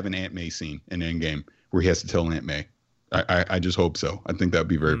hope they have an Aunt May scene in Endgame where he has to tell Aunt May. I just hope so. I think that would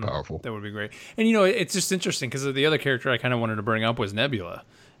be very powerful. That would be great. And, it's just interesting because the other character I kind of wanted to bring up was Nebula.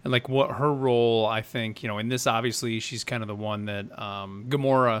 And, what her role, I think, in this, obviously, she's kind of the one that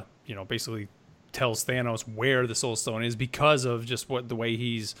Gamora, basically tells Thanos where the Soul Stone is because of just the way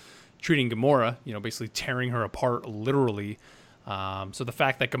he's treating Gamora, basically tearing her apart literally. So the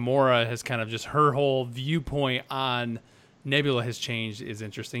fact that Gamora has kind of just her whole viewpoint on Nebula has changed is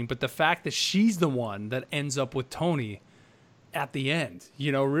interesting, but the fact that she's the one that ends up with Tony at the end,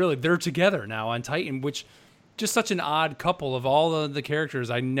 really they're together now on Titan, which just such an odd couple of all of the characters.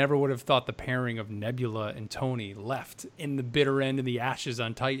 I never would have thought the pairing of Nebula and Tony left in the bitter end and the ashes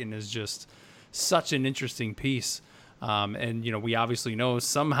on Titan is just such an interesting piece. And we obviously know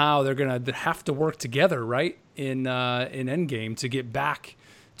somehow they're going to have to work together, right? In Endgame to get back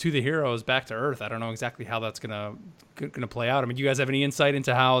to the heroes, back to Earth. I don't know exactly how that's gonna play out. I mean, do you guys have any insight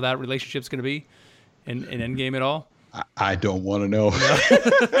into how that relationship's gonna be in Endgame at all? I don't want to know,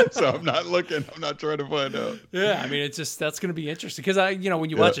 so I'm not looking. I'm not trying to find out. Yeah, I mean, it's just that's gonna be interesting because when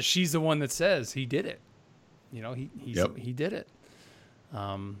you watch it, she's the one that says he did it. He did it.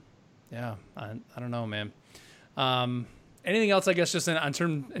 I don't know, man. Anything else? I guess just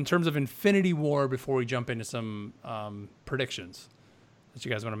in terms of Infinity War before we jump into some predictions that you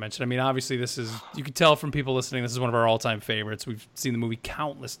guys want to mention. I mean, obviously you can tell from people listening, this is one of our all-time favorites. We've seen the movie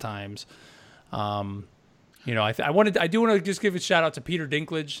countless times. I do want to just give a shout out to Peter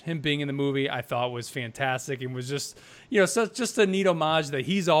Dinklage. Him being in the movie, I thought was fantastic and was just, just a neat homage that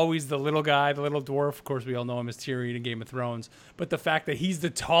he's always the little guy, the little dwarf. Of course, we all know him as Tyrion in Game of Thrones, but the fact that he's the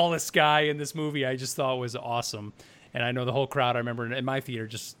tallest guy in this movie, I just thought was awesome. And I know the whole crowd, I remember in my theater,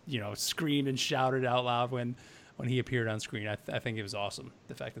 just, screamed and shouted out loud when he appeared on screen. I think it was awesome.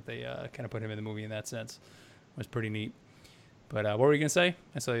 The fact that they kind of put him in the movie in that sense was pretty neat. But what were you going to say?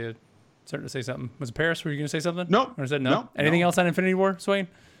 I saw you starting to say something. Was it Paris? Were you going to say something? No. Or is that no? Anything else on Infinity War, Swain?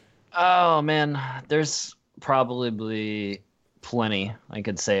 Oh, man. There's probably plenty I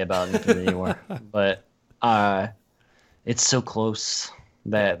could say about Infinity War. But it's so close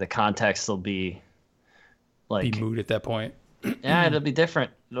that the context will be be moot at that point. Yeah, it'll be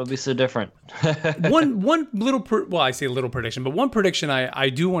different. It'll be so different. one little, I say a little prediction, but one prediction I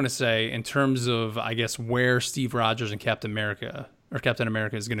do want to say in terms of, I guess, where Steve Rogers and Captain America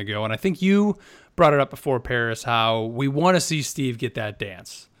is going to go. And I think you brought it up before, Paris, how we want to see Steve get that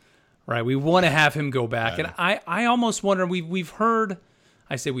dance, right? We want to have him go back. And I almost wonder, we've heard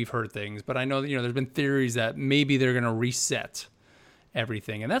things, but I know that, there's been theories that maybe they're going to reset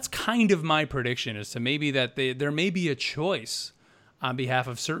everything. And that's kind of my prediction, is to maybe that there may be a choice on behalf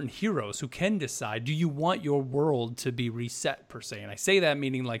of certain heroes who can decide, do you want your world to be reset per se? And I say that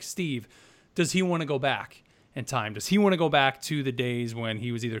meaning like Steve, does he want to go back in time? Does he want to go back to the days when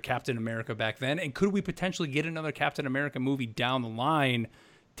he was either Captain America back then? And could we potentially get another Captain America movie down the line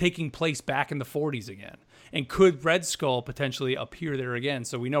taking place back in the 40s again? And could Red Skull potentially appear there again?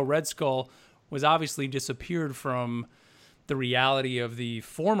 So we know Red Skull was obviously disappeared from the reality of the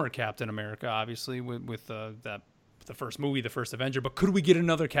former Captain America, obviously, with the first movie, the first Avenger. But could we get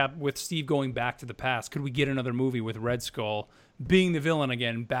another Cap with Steve going back to the past? Could we get another movie with Red Skull being the villain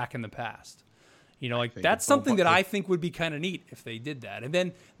again back in the past? You know, like that's something that I think would be kind of neat if they did that.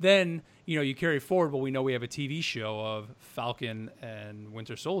 And then you know, you carry forward, well, we know we have a TV show of Falcon and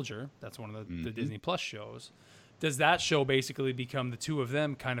Winter Soldier. That's one of the Disney Plus shows. Does that show basically become the two of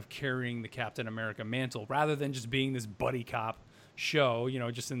them kind of carrying the Captain America mantle rather than just being this buddy cop show, you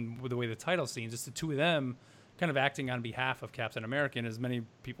know, just in the way the title seems? It's the two of them kind of acting on behalf of Captain America. And as many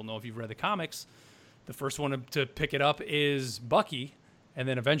people know, if you've read the comics, the first one to pick it up is Bucky. And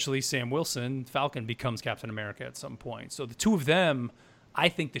then eventually Sam Wilson, Falcon, becomes Captain America at some point. So the two of them, I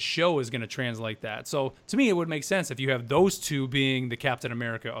think the show is going to translate that. So to me, it would make sense if you have those two being the Captain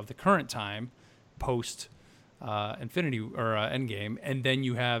America of the current time, post Infinity or Endgame, and then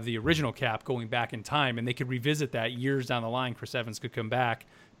you have the original Cap going back in time, and they could revisit that years down the line. Chris Evans could come back,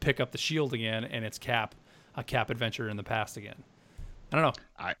 pick up the shield again, and it's a Cap adventure in the past again. I don't know.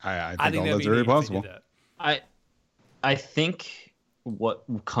 I think all that's very possible. I think what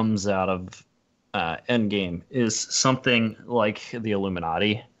comes out of Endgame is something like the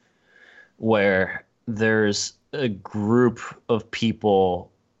Illuminati, where there's a group of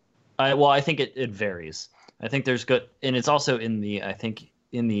people. I think it varies. I think there's good, and it's also in the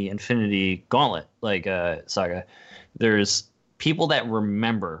Infinity Gauntlet saga. There's people that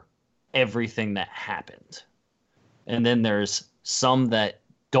remember everything that happened, and then there's some that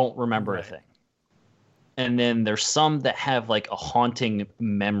don't remember a thing. And then there's some that have like a haunting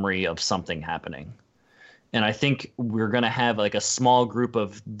memory of something happening. And I think we're going to have like a small group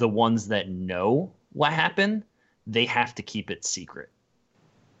of the ones that know what happened. They have to keep it secret.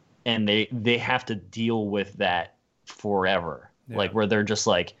 And they have to deal with that forever. Yeah. Like where they're just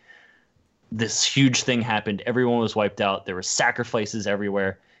like, this huge thing happened. Everyone was wiped out. There were sacrifices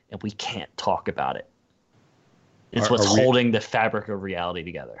everywhere. And we can't talk about it. It's what's holding the fabric of reality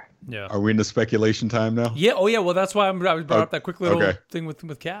together. Yeah. Are we into speculation time now? Yeah. Oh, yeah. Well, that's why I brought up that quick little thing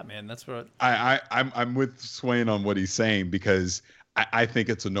with Cap, man. That's what I'm with Swain on what he's saying, because I think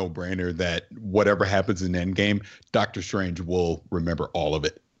it's a no-brainer that whatever happens in Endgame, Doctor Strange will remember all of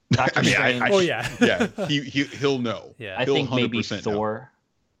it. Doctor Strange. Yeah. He'll know. Yeah. I think maybe Thor.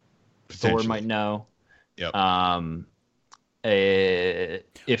 Thor might know. Yep.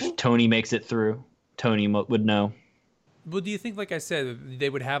 If Tony makes it through, Tony would know. Well, do you think, like I said, they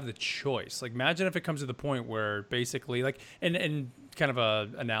would have the choice? Like, imagine if it comes to the point where basically, like, and kind of a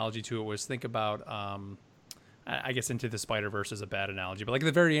analogy to it was, think about, I guess Into the Spider-Verse is a bad analogy, but like at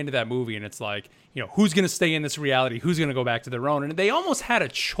the very end of that movie, and it's like, you know, who's going to stay in this reality? Who's going to go back to their own? And they almost had a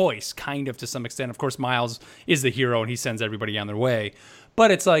choice, kind of, to some extent. Of course, Miles is the hero, and he sends everybody on their way.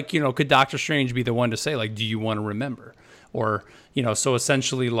 But it's like, you know, could Doctor Strange be the one to say, like, do you want to remember? Or, you know, so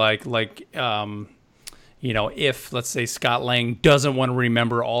essentially, you know, if, let's say, Scott Lang doesn't want to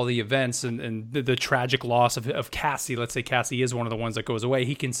remember all the events and the tragic loss of Cassie, let's say Cassie is one of the ones that goes away,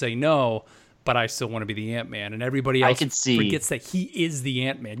 he can say no, but I still want to be the Ant-Man. And everybody else forgets that he is the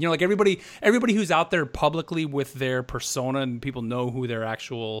Ant-Man. You know, like everybody who's out there publicly with their persona and people know who their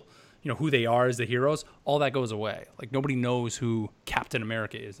actual, you know, who they are as the heroes, all that goes away. Like nobody knows who Captain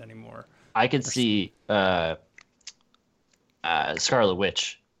America is anymore. I could see Scarlet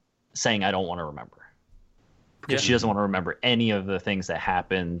Witch saying, I don't want to remember. Because she doesn't want to remember any of the things that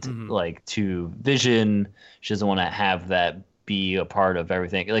happened, like to Vision. She doesn't want to have that be a part of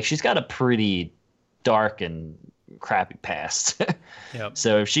everything. Like she's got a pretty dark and crappy past. Yep.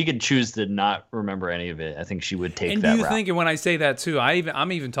 So if she could choose to not remember any of it, I think she would take that route. And do you think, and when I say that too,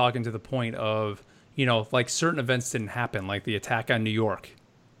 I'm even talking to the point of, you know, like certain events didn't happen, like the attack on New York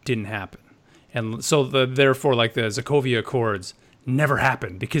didn't happen. And so therefore, like the Sokovia Accords never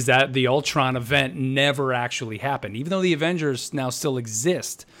happened because the Ultron event never actually happened. Even though the Avengers now still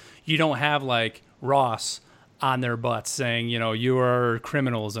exist, you don't have like Ross on their butts saying, you know, you are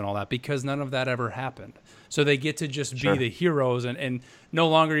criminals and all that, because none of that ever happened. So they get to just be the heroes and no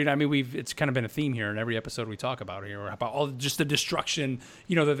longer, you know, I mean, it's kind of been a theme here in every episode we talk about here about all just the destruction,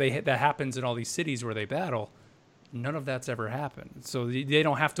 you know, that happens in all these cities where they battle. None of that's ever happened. So they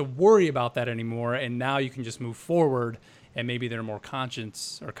don't have to worry about that anymore. And now you can just move forward. And maybe they're more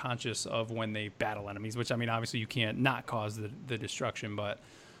conscious of when they battle enemies, which, I mean, obviously you can't not cause the destruction. But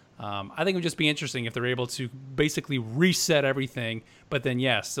I think it would just be interesting if they're able to basically reset everything, but then,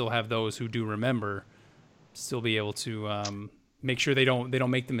 still have those who do remember still be able to make sure they don't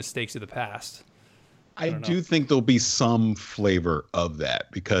make the mistakes of the past. I do think there'll be some flavor of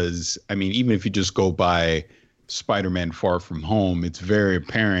that because, I mean, even if you just go by Spider-Man Far From Home, it's very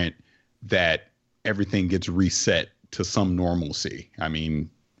apparent that everything gets reset to some normalcy. I mean,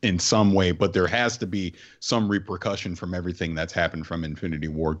 in some way, but there has to be some repercussion from everything that's happened from Infinity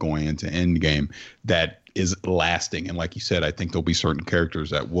War going into Endgame that is lasting. And like you said, I think there'll be certain characters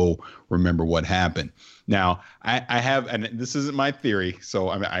that will remember what happened. Now, I have, and this isn't my theory, so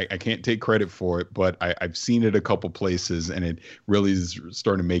I can't take credit for it, but I've seen it a couple places, and it really is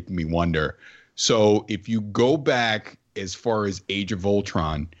starting to make me wonder. So if you go back as far as Age of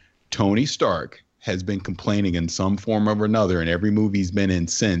Ultron, Tony Stark has been complaining in some form or another in every movie he's been in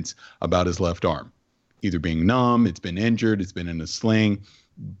since about his left arm, either being numb, it's been injured, it's been in a sling.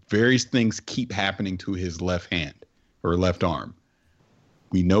 Various things keep happening to his left hand or left arm.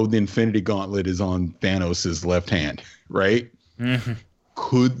 We know the Infinity Gauntlet is on Thanos' left hand, right? Mm-hmm.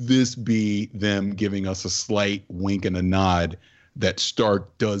 Could this be them giving us a slight wink and a nod that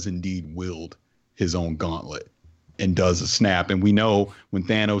Stark does indeed wield his own gauntlet and does a snap? And we know when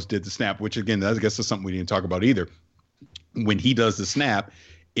Thanos did the snap, which again, I guess is something we didn't talk about either. When he does the snap,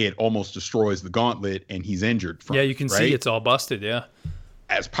 it almost destroys the gauntlet and he's injured from it. Yeah, you can see it's all busted, yeah.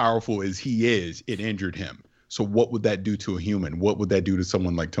 As powerful as he is, it injured him. So what would that do to a human? What would that do to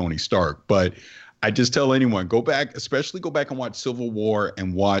someone like Tony Stark? But I just tell anyone, go back and watch Civil War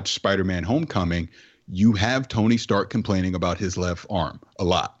and watch Spider-Man Homecoming. You have Tony Stark complaining about his left arm a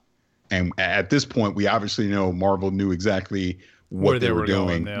lot. And at this point, we obviously know Marvel knew exactly what they were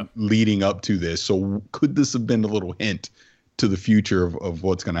doing leading up to this. So could this have been a little hint to the future of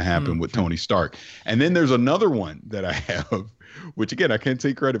what's going to happen with Tony Stark? And then there's another one that I have, which again, I can't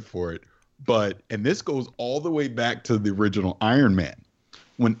take credit for it. And this goes all the way back to the original Iron Man.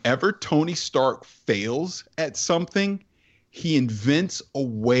 Whenever Tony Stark fails at something, he invents a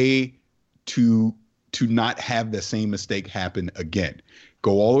way to not have the same mistake happen again.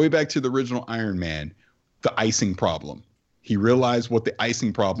 Go all the way back to the original Iron Man, the icing problem. He realized what the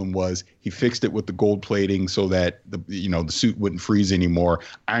icing problem was. He fixed it with the gold plating so that the suit wouldn't freeze anymore.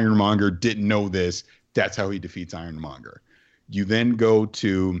 Ironmonger didn't know this. That's how he defeats Ironmonger. You then go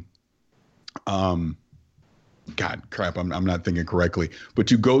to God crap, I'm not thinking correctly. But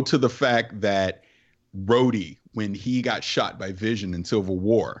you go to the fact that Rhodey, when he got shot by Vision in Civil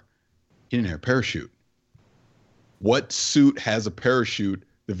War, he didn't have a parachute. What suit has a parachute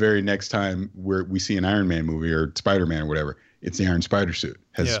the very next time we see an Iron Man movie or Spider-Man or whatever? It's the Iron Spider suit.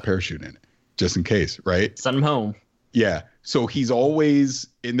 Has a parachute in it, just in case, right? Send him home. Yeah. So he's always,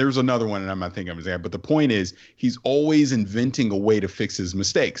 and there's another one, and I'm not thinking of his name, but the point is he's always inventing a way to fix his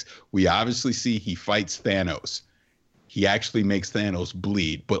mistakes. We obviously see he fights Thanos. He actually makes Thanos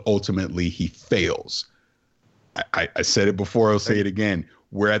bleed, but ultimately he fails. I said it before, I'll say it again.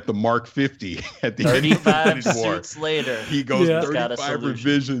 We're at the Mark 50 at the 35 suits later. He goes 35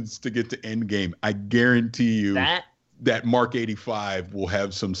 revisions to get to Endgame. I guarantee you that Mark 85 will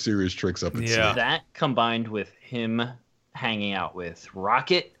have some serious tricks up its sleeve. That combined with him hanging out with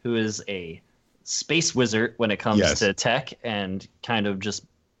Rocket, who is a space wizard when it comes to tech and kind of just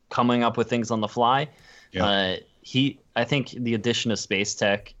coming up with things on the fly. Yep. I think the addition of space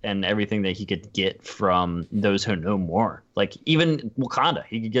tech and everything that he could get from those who know more, like even Wakanda,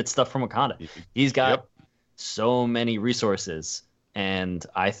 he could get stuff from Wakanda. He's got so many resources. And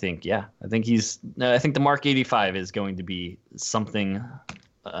I think the Mark 85 is going to be something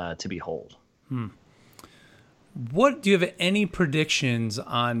to behold. What do you have any predictions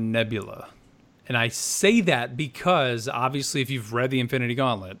on Nebula? And I say that because obviously if you've read the Infinity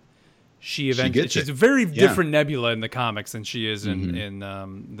Gauntlet, she's a very different Nebula in the comics than she is in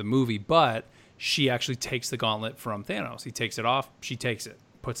the movie, but she actually takes the gauntlet from Thanos. He takes it off, she takes it,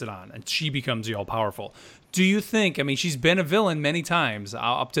 puts it on, and she becomes the all-powerful. Do you think, I mean, she's been a villain many times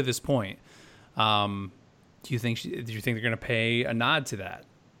up to this point. Do you think they're going to pay a nod to that?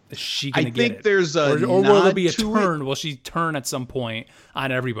 Is she going to get it? I think there's a or will there be a turn? Will she turn at some point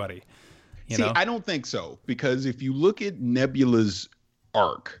on everybody? See, I don't think so, because if you look at Nebula's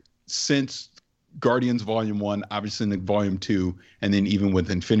arc since Guardians Volume 1, obviously in Volume 2, and then even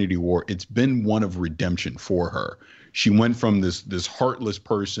with Infinity War, it's been one of redemption for her. She went from this heartless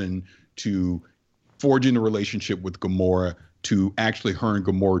person to forging a relationship with Gamora to actually her and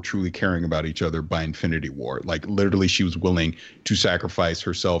Gamora truly caring about each other by Infinity War. Like literally she was willing to sacrifice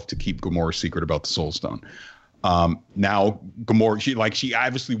herself to keep Gamora's secret about the Soul Stone. Now Gamora, she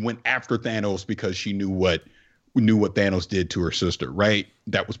obviously went after Thanos because she knew what Thanos did to her sister, right?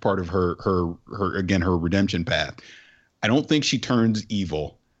 That was part of her redemption path. I don't think she turns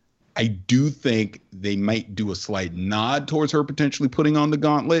evil. I do think they might do a slight nod towards her potentially putting on the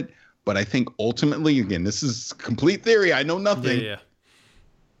gauntlet, but I think ultimately, again, this is complete theory. I know nothing. Yeah.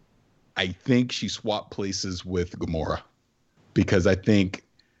 I think she swapped places with Gamora because I think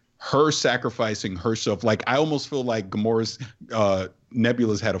her sacrificing herself, like I almost feel like Gamora's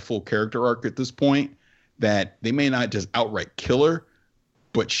Nebula's had a full character arc at this point, that they may not just outright kill her,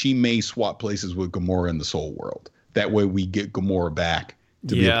 but she may swap places with Gamora in the Soul World. That way we get Gamora back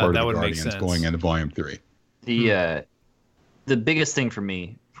to be a part of the Guardians going into Volume 3. The biggest thing for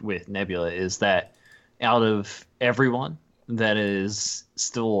me with Nebula is that out of everyone that is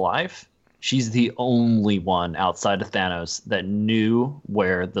still alive, she's the only one outside of Thanos that knew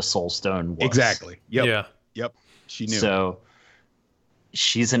where the Soul Stone was. Exactly. Yep. Yeah. Yep. She knew. So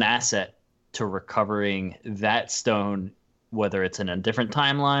she's an asset to recovering that stone, whether it's in a different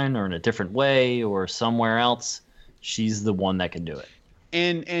timeline or in a different way or somewhere else. She's the one that can do it.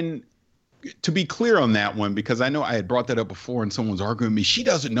 And to be clear on that one, because I know I had brought that up before and someone's arguing with me, she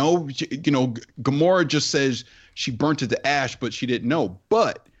doesn't know. Gamora just says she burnt it to ash, but she didn't know.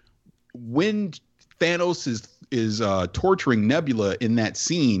 But when Thanos is torturing Nebula in that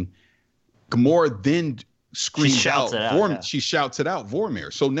scene, Gamora then screams out, she shouts it out,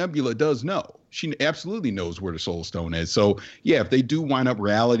 Vormir. So Nebula does know. She absolutely knows where the Soul Stone is. So yeah, if they do wind up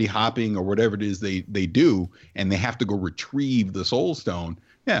reality hopping or whatever it is they do, and they have to go retrieve the Soul Stone,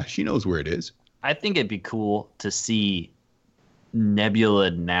 yeah, she knows where it is. I think it'd be cool to see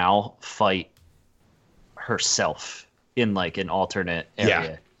Nebula now fight herself in like an alternate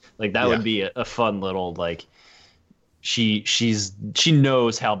area. Yeah. Like that would be a fun little like she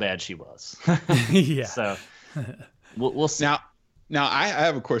knows how bad she was. Yeah. So we'll see. Now I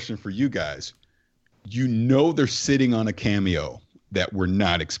have a question for you guys. They're sitting on a cameo that we're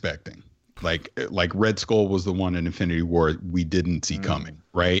not expecting. Like Red Skull was the one in Infinity War we didn't see coming,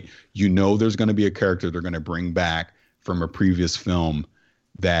 right? There's going to be a character they're going to bring back from a previous film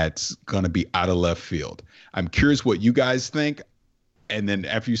that's going to be out of left field. I'm curious what you guys think. And then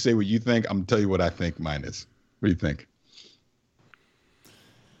after you say what you think, I'm going to tell you what I think mine is. What do you think?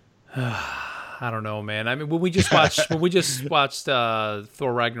 I don't know, man. I mean, when we just watched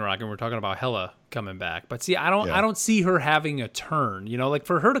Thor Ragnarok, and we're talking about Hela coming back. But see, I don't see her having a turn. Like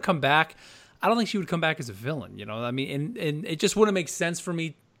for her to come back, I don't think she would come back as a villain. I mean, and it just wouldn't make sense for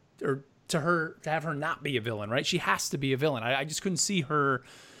me, or to have her not be a villain, right? She has to be a villain. I just couldn't see her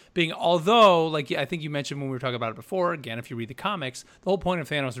being. Although, like I think you mentioned when we were talking about it before. Again, if you read the comics, the whole point of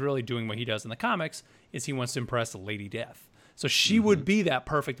Thanos really doing what he does in the comics is he wants to impress Lady Death. So she would be that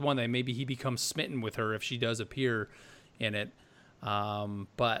perfect one that maybe he becomes smitten with her if she does appear in it.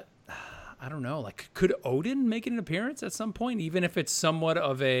 But I don't know. Like, could Odin make an appearance at some point, even if it's somewhat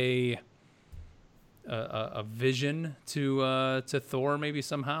of a vision to Thor, maybe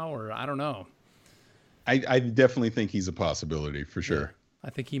somehow, or I don't know. I definitely think he's a possibility for sure. Yeah. I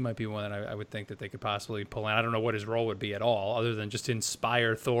think he might be one that I would think that they could possibly pull in. I don't know what his role would be at all, other than just to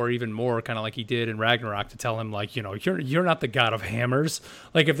inspire Thor even more, kind of like he did in Ragnarok, to tell him, like, you're not the god of hammers.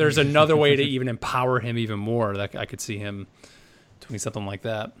 Like, if there's another way to even empower him even more, that I could see him doing something like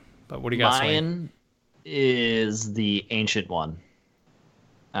that. But what do you got? Mine is the Ancient One.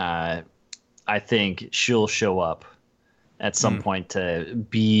 I think she'll show up at some point to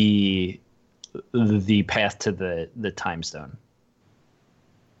be the path to the Time Stone.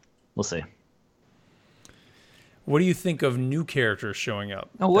 We'll see. What do you think of new characters showing up?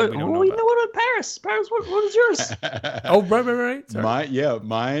 What about Paris? Paris, what is yours? Oh, right. Sorry.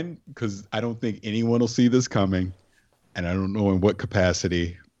 Mine, because I don't think anyone will see this coming, and I don't know in what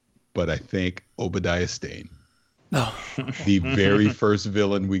capacity, but I think Obadiah Stane, the very first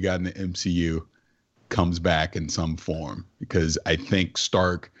villain we got in the MCU, comes back in some form, because I think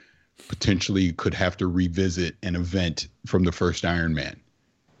Stark potentially could have to revisit an event from the first Iron Man.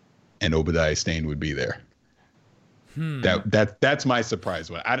 And Obadiah Stane would be there. That's my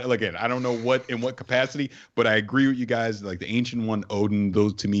surprise one. I don't know in what capacity, but I agree with you guys. Like the Ancient One, Odin,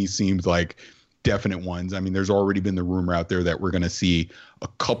 those to me seems like definite ones. I mean, there's already been the rumor out there that we're going to see a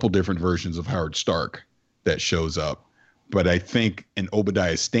couple different versions of Howard Stark that shows up. But I think an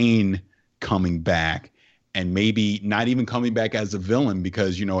Obadiah Stane coming back, and maybe not even coming back as a villain,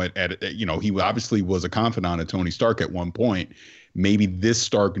 because he obviously was a confidant of Tony Stark at one point. Maybe this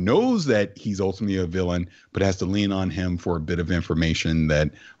Stark knows that he's ultimately a villain, but has to lean on him for a bit of information that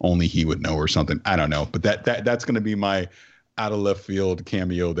only he would know or something. I don't know. But that's going to be my out of left field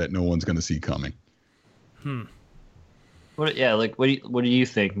cameo that no one's going to see coming. What do you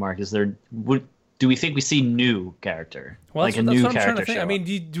think, Mark? Do we think we see new character? Well, like a new character show? I mean,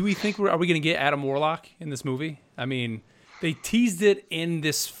 do we think are we going to get Adam Warlock in this movie? I mean, they teased it in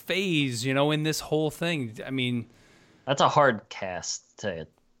this phase, you know, in this whole thing. I mean, that's a hard cast to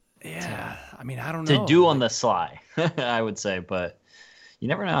I mean, I don't know. To do on the sly, I would say, but you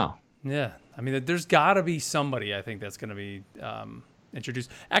never know. Yeah. I mean, there's got to be somebody, I think, that's going to be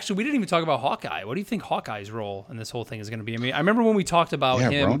introduced. Actually, we didn't even talk about Hawkeye. What do you think Hawkeye's role in this whole thing is going to be? I mean, I remember when we talked about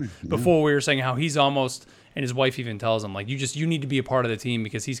him Ronan, before, we were saying how he's almost, and his wife even tells him, like, you need to be a part of the team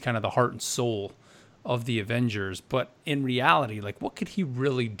because he's kind of the heart and soul of the Avengers. But in reality, like, what could he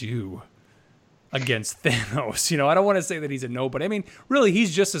really do against Thanos? You know, I don't want to say that he's a nobody. I mean, really,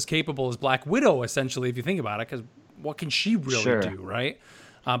 he's just as capable as Black Widow, essentially, if you think about it, because what can she really do, right?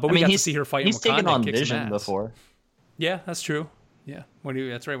 But we got to see her fight in Wakanda. He's taken on Vision before. Yeah, that's true. Yeah,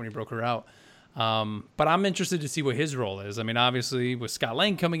 that's right, when he broke her out. But I'm interested to see what his role is. I mean, obviously, with Scott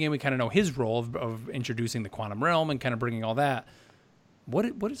Lang coming in, we kind of know his role of introducing the quantum realm and kind of bringing all that.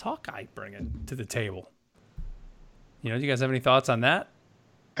 What is Hawkeye bringing to the table? You know, do you guys have any thoughts on that?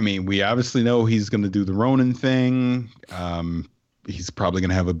 I mean, we obviously know he's going to do the Ronin thing. He's probably going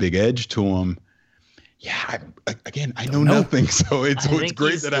to have a big edge to him. Yeah, I know nothing, so it's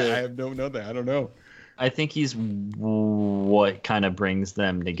great that I have no nothing. I don't know. I think he's what kind of brings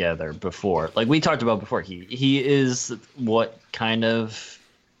them together before. Like we talked about before, he is what kind of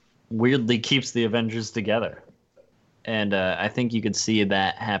weirdly keeps the Avengers together. And I think you could see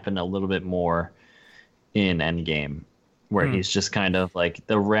that happen a little bit more in Endgame, where he's just kind of like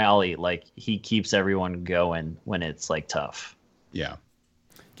the rally, like he keeps everyone going when it's like tough. Yeah.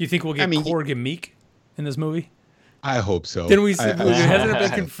 Do you think we'll get Korg and Meek in this movie? I hope so. Hasn't it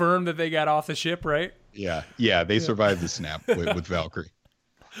been confirmed that they got off the ship, right? Yeah, they survived the snap with Valkyrie.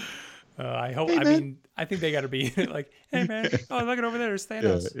 I hope. Hey, I mean, I think they got to be like, hey man, oh look at over there, it's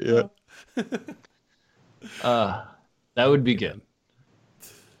Thanos. Yeah. That would be good.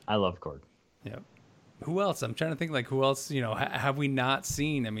 I love Korg. Yeah. Who else? I'm trying to think. Like, who else? You know, have we not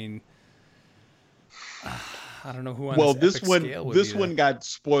seen? I mean, I don't know who. On this one got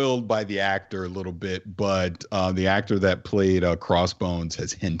spoiled by the actor a little bit, but the actor that played Crossbones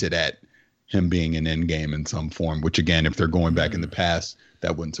has hinted at him being in Endgame in some form. Which again, if they're going back in the past,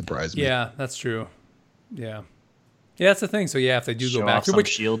 that wouldn't surprise me. Yeah, that's true. Yeah, that's the thing. So yeah, if they do go back to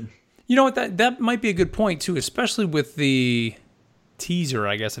Shield, you know what? That might be a good point too, especially with the teaser,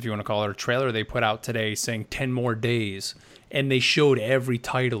 I guess if you want to call it, or trailer they put out today saying 10 more days, and they showed every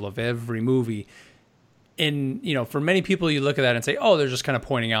title of every movie. And, you know, for many people, you look at that and say, oh, they're just kind of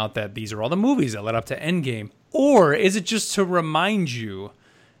pointing out that these are all the movies that led up to Endgame. Or is it just to remind you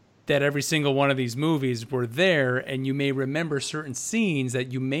that every single one of these movies were there, and you may remember certain scenes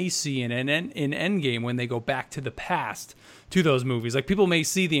that you may see in Endgame when they go back to the past to those movies? Like, people may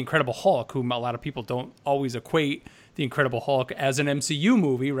see The Incredible Hulk, whom a lot of people don't always equate The Incredible Hulk as an MCU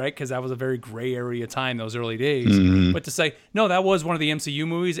movie, right? Because that was a very gray area time, those early days. Mm-hmm. But to say, no, that was one of the MCU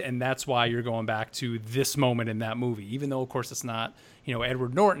movies, and that's why you're going back to this moment in that movie. Even though, of course, it's not, you know,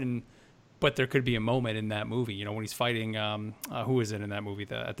 Edward Norton, but there could be a moment in that movie, you know, when he's fighting, who is it in that movie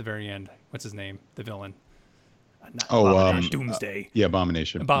at the very end? What's his name? The villain. Doomsday. Yeah,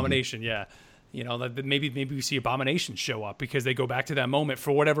 Abomination. Abomination, yeah. You know, maybe we see Abomination show up because they go back to that moment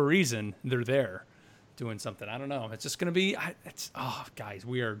for whatever reason. They're there doing something. I don't know. It's just going to be, guys,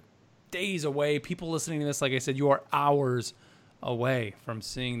 we are days away. People listening to this, like I said, you are hours away from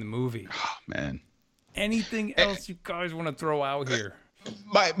seeing the movie. Oh, man. Anything else you guys want to throw out here?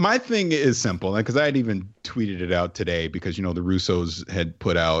 My thing is simple, because I had even tweeted it out today because, you know, the Russos had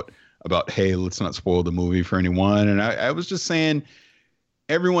put out about, hey, let's not spoil the movie for anyone. And I was just saying,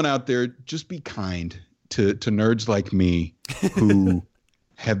 everyone out there, just be kind to nerds like me who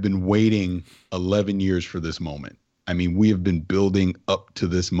have been waiting 11 years for this moment. I mean, we have been building up to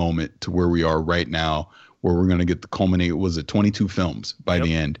this moment to where we are right now, where we're going to get the culminate. Was it 22 films by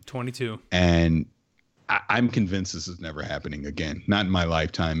the end? 22. And I'm convinced this is never happening again. Not in my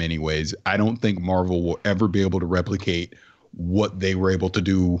lifetime anyways. I don't think Marvel will ever be able to replicate what they were able to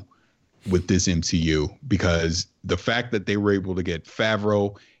do with this MCU, because the fact that they were able to get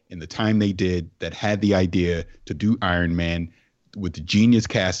Favreau in the time they did, that had the idea to do Iron Man with the genius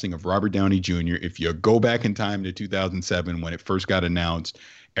casting of Robert Downey Jr. If you go back in time to 2007 when it first got announced,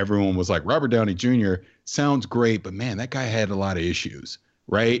 everyone was like, Robert Downey Jr. sounds great, but man, that guy had a lot of issues,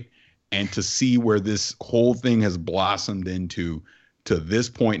 right? And to see where this whole thing has blossomed into to this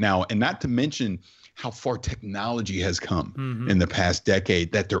point now, and not to mention how far technology has come in the past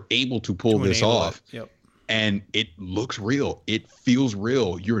decade, that they're able to pull this off. Yep. And it looks real. It feels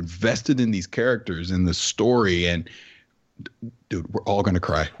real. You're invested in these characters and the story. And dude, we're all going to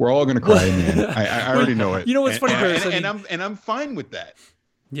cry. We're all going to cry, man. I already know it. You know what's funny? And I'm fine with that.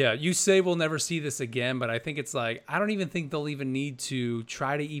 Yeah, you say we'll never see this again, but I think it's like, I don't even think they'll even need to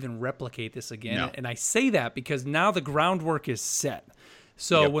try to even replicate this again. No. And I say that because now the groundwork is set.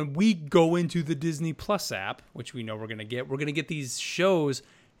 So when we go into the Disney Plus app, which we know we're going to get these shows,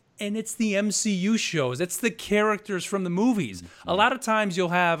 and it's the MCU shows. It's the characters from the movies. A lot of times you'll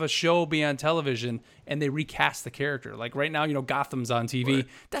have a show be on television and they recast the character. Like right now, Gotham's on TV. Right.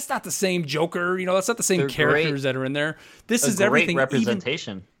 That's not the same Joker. That's not the same characters that are in there. This is everything. Great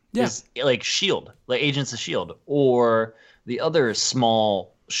representation. Is like S.H.I.E.L.D., like Agents of S.H.I.E.L.D., or the other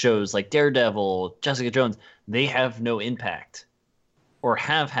small shows like Daredevil, Jessica Jones. They have no impact or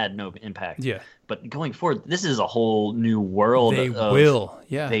have had no impact. Yeah. But going forward, this is a whole new world. They will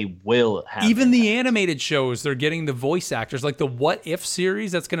have Even impact. The animated shows, they're getting the voice actors, like the What If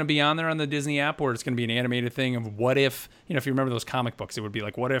series that's going to be on there on the Disney app, where it's going to be an animated thing of what if, if you remember those comic books, it would be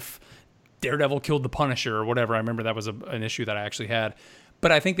like, what if Daredevil killed the Punisher or whatever. I remember that was an issue that I actually had.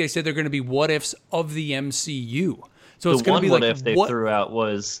 But I think they said they're going to be what ifs of the MCU. So it's going to be what like, if they threw out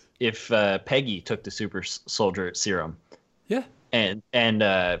was if Peggy took the super soldier serum. Yeah. And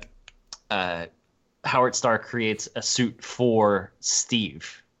Howard Stark creates a suit for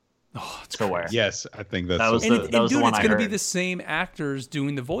Steve to wear. Yes, I think that's that was the one it's I going to be heard. the same actors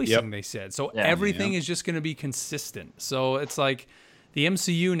doing the voicing. They said so. Everything is just going to be consistent. So it's like the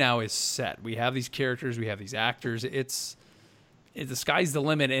MCU now is set. We have these characters. We have these actors. The sky's the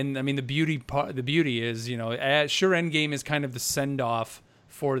limit. And I mean, the beauty is, sure, Endgame is kind of the send off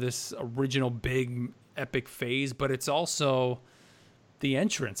for this original big epic phase, but it's also the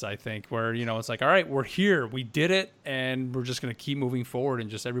entrance, I think, where, it's like, all right, we're here, we did it, and we're just going to keep moving forward and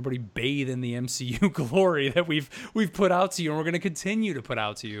just everybody bathe in the MCU glory that we've put out to you, and we're going to continue to put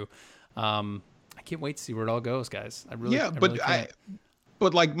out to you. I can't wait to see where it all goes, guys.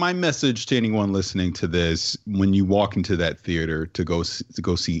 But like my message to anyone listening to this, when you walk into that theater to go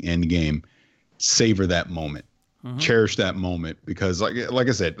see Endgame, savor that moment, cherish that moment, because like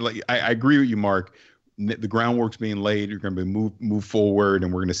I said, I agree with you, Mark. The groundwork's being laid. You're going to be move forward,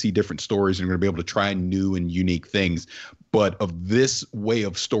 and we're going to see different stories, and we're going to be able to try new and unique things. But of this way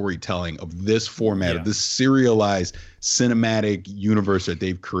of storytelling, of this format, of this serialized cinematic universe that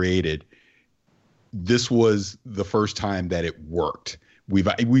they've created, this was the first time that it worked.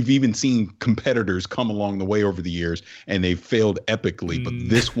 We've even seen competitors come along the way over the years, and they failed epically, but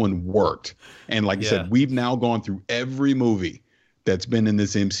this one worked. And like I said, we've now gone through every movie that's been in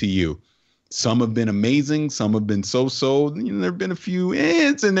this MCU. Some have been amazing. Some have been so-so. There have been a few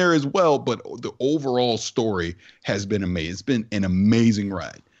ants in there as well, but the overall story has been amazing. It's been an amazing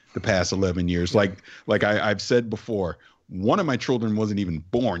ride the past 11 years. Like I've said before, one of my children wasn't even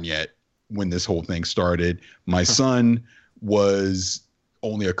born yet when this whole thing started. My son was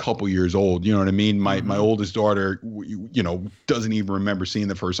only a couple years old. You know what I mean? My oldest daughter, doesn't even remember seeing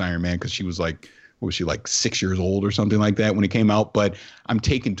the first Iron Man because she was like, what was she, like 6 years old or something like that when it came out? But I'm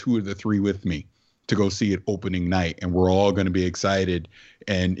taking 2 of the 3 with me to go see it opening night, and we're all going to be excited.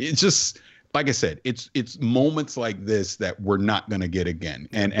 And it's just, like I said, it's moments like this that we're not going to get again.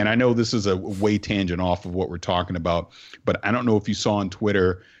 And I know this is a way tangent off of what we're talking about, but I don't know if you saw on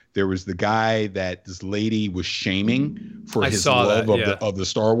Twitter, there was the guy that this lady was shaming for his love of the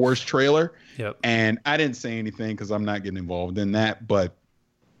Star Wars trailer. Yep. And I didn't say anything because I'm not getting involved in that, but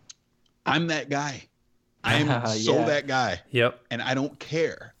I'm that guy. I am that guy. Yep. And I don't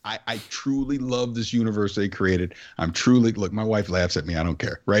care. I truly love this universe they created. Look, my wife laughs at me. I don't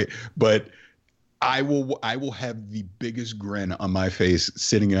care. Right. But I will have the biggest grin on my face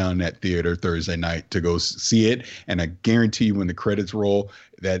sitting down in that theater Thursday night to go see it. And I guarantee you when the credits roll,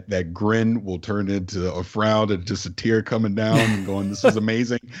 that grin will turn into a frown and just a tear coming down and going, this is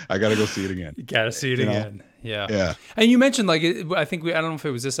amazing. I got to go see it again. You got to see it again. Yeah. Yeah. And you mentioned, I don't know if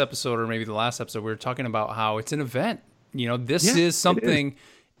it was this episode or maybe the last episode, we were talking about how it's an event. This is something,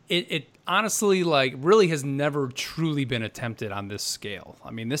 it honestly, really has never truly been attempted on this scale.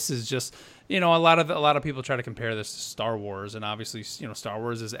 I mean, this is just, a lot of people try to compare this to Star Wars, and obviously, Star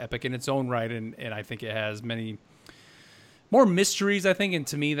Wars is epic in its own right, and I think it has many more mysteries, I think, and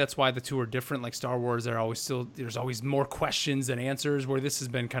to me, that's why the two are different. Like Star Wars, there's always more questions than answers, where this has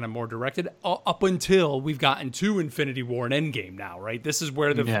been kind of more directed up until we've gotten to Infinity War and Endgame now, right? This is where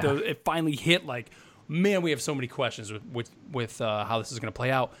it finally hit, man, we have so many questions with how this is going to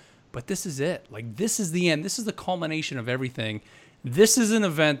play out. But this is it. This is the end. This is the culmination of everything. This is an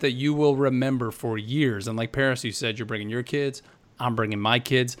event that you will remember for years. And like Paris, you said, you're bringing your kids. I'm bringing my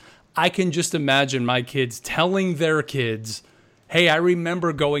kids. I can just imagine my kids telling their kids, hey, I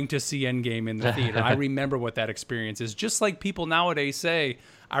remember going to see Endgame in the theater. I remember what that experience is. Just like people nowadays say,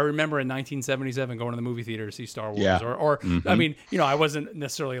 I remember in 1977 going to the movie theater to see Star Wars. Yeah. Or I mean, I wasn't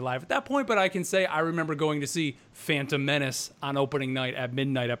necessarily alive at that point, but I can say I remember going to see Phantom Menace on opening night at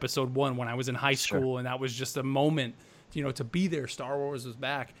midnight, episode 1, when I was in high school, and that was just a moment, to be there. Star Wars was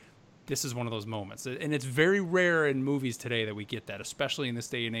back. This is one of those moments. And it's very rare in movies today that we get that, especially in this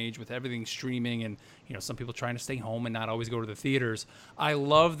day and age with everything streaming and, some people trying to stay home and not always go to the theaters. I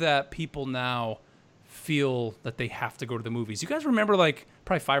love that people now feel that they have to go to the movies. You guys remember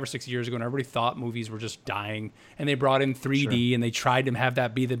probably 5 or 6 years ago when everybody thought movies were just dying and they brought in 3D and they tried to have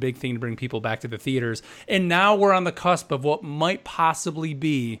that be the big thing to bring people back to the theaters. And now we're on the cusp of what might possibly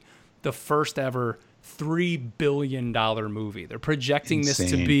be the first ever $3 billion movie. They're projecting this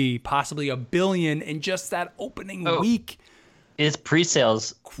to be possibly $1 billion in just that opening week. Its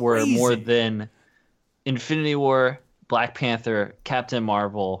pre-sales were more than Infinity War, Black Panther, Captain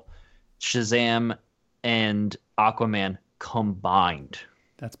Marvel, Shazam, and Aquaman combined.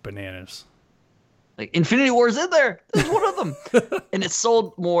 That's bananas. Infinity War's in there. There's one of them. And it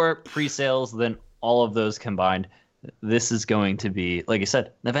sold more pre-sales than all of those combined. This is going to be, like I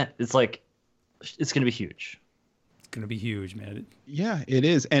said, an event. It's going to be huge. It's going to be huge, man. Yeah, it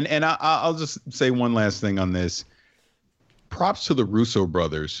is. And I'll just say one last thing on this. Props to the Russo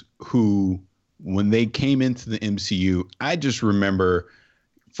brothers who, when they came into the MCU, I just remember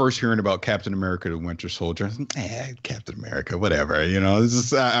first hearing about Captain America: The Winter Soldier. I was like, Captain America, whatever. This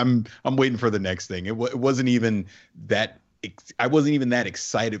is, I'm waiting for the next thing. It wasn't even that. I wasn't even that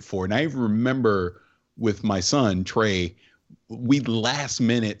excited for it. And I even remember with my son Trey, we last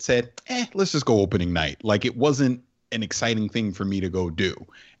minute said, let's just go opening night. It wasn't an exciting thing for me to go do.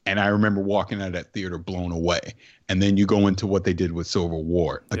 And I remember walking out of that theater blown away. And then you go into what they did with Civil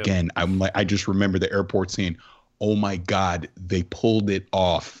War. Yep. Again, I just remember the airport scene. Oh my God, they pulled it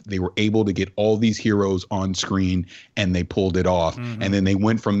off. They were able to get all these heroes on screen and they pulled it off. Mm-hmm. And then they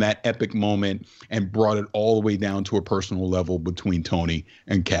went from that epic moment and brought it all the way down to a personal level between Tony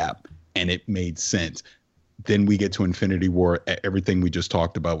and Cap. And it made sense. Then we get to Infinity War, everything we just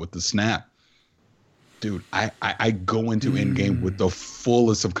talked about with the snap. Dude, I go into Endgame with the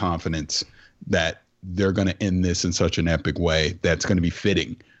fullest of confidence that they're going to end this in such an epic way that's going to be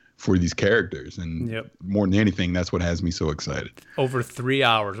fitting for these characters. And more than anything, that's what has me so excited. Over 3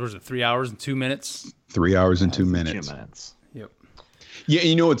 hours. What was it, 3 hours and 2 minutes? 3 hours and 2 minutes. 2 minutes. Yep. Yeah,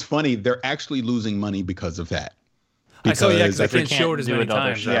 it's funny. They're actually losing money because of that. Because they can't show it as many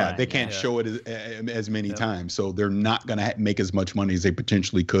times. Yeah, they can't show it as many times. So they're not going to make as much money as they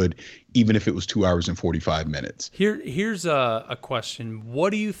potentially could, even if it was 2 hours and 45 minutes. Here's a question. What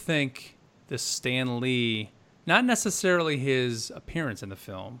do you think the Stan Lee, not necessarily his appearance in the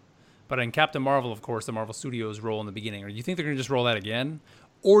film, but in Captain Marvel, of course, the Marvel Studios role in the beginning, or do you think they're going to just roll that again?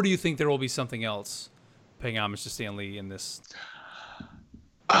 Or do you think there will be something else paying homage to Stan Lee in this?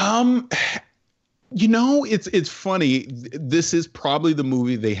 It's funny. This is probably the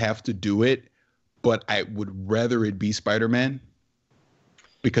movie they have to do it, but I would rather it be Spider-Man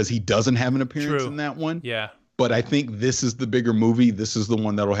because he doesn't have an appearance in that one. Yeah. But I think this is the bigger movie. This is the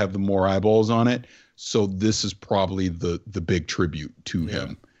one that'll have the more eyeballs on it. So this is probably the big tribute to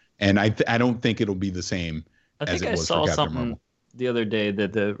him. And I don't think it'll be the same as it was for Captain Marvel. I saw something the other day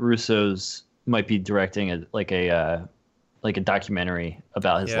that the Russos might be directing a documentary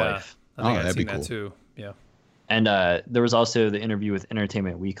about his life. I think I've seen that too. Yeah. And there was also the interview with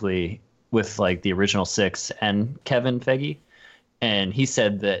Entertainment Weekly with the original 6 and Kevin Feige. And he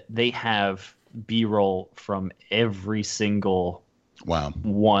said that they have B-roll from every single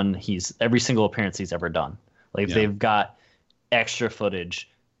every single appearance he's ever done. They've got extra footage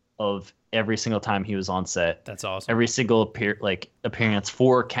of every single time he was on set. That's awesome. Every single appearance,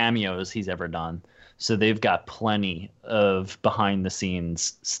 4 cameos he's ever done. So they've got plenty of behind the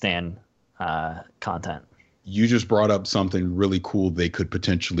scenes Stan content. You just brought up something really cool they could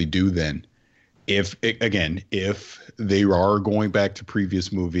potentially do then. If they are going back to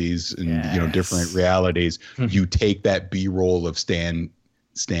previous movies and different realities, you take that B-roll of Stan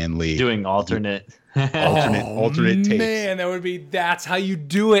Lee doing alternate takes. Man, that's how you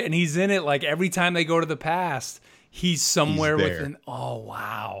do it. And he's in it every time they go to the past, he's somewhere within. Oh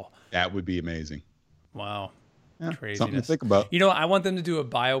wow. That would be amazing. Wow. Yeah, craziness. something to think about. I want them to do a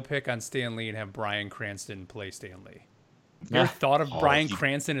biopic on Stan Lee and have Bryan Cranston play Stan Lee. You ever thought of Bryan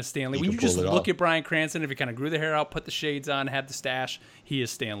Cranston as Stan Lee? When you just look at Bryan Cranston, if he kind of grew the hair out, put the shades on, had the stash, he is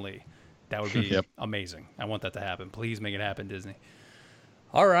Stan Lee. That would be amazing. I want that to happen. Please make it happen, Disney.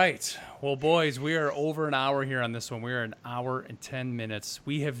 All right. Well, boys, we are over an hour here on this one. We are an hour and 10 minutes.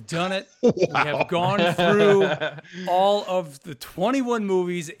 We have done it. Wow. We have gone through all of the 21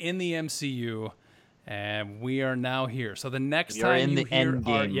 movies in the MCU, and we are now here. So the next We are time in you the hear end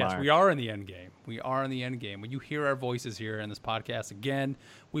our, game, yes, Mark. we are in the end game. We are in the end game. When you hear our voices here in this podcast again,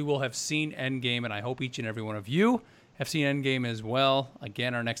 we will have seen Endgame, and I hope each and every one of you have seen Endgame as well.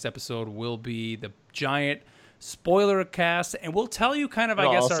 Again, our next episode will be the giant spoiler cast, and we'll tell you kind of,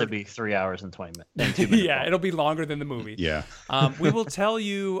 It'll I guess, also our, be 3 hours and 20 minutes. And 2 minutes. yeah, it'll be longer than the movie. Yeah. We will tell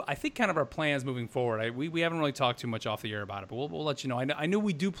you, I think, kind of our plans moving forward. We haven't really talked too much off the air about it, but we'll let you know. I know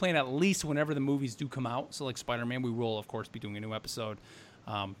we do plan at least whenever the movies do come out. So like Spider-Man, we will, of course, be doing a new episode.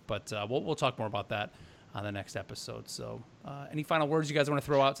 But we'll talk more about that on the next episode. So any final words you guys want to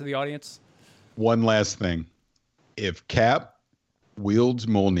throw out to the audience? One last thing. If Cap wields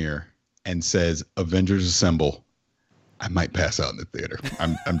Mjolnir and says "Avengers Assemble," I might pass out in the theater.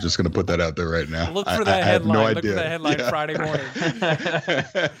 I'm just going to put that out there right now. Look for that I have headline. no Look idea. for that headline Yeah. Friday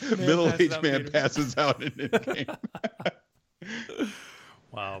morning. Middle-aged out man theater. passes out in Endgame.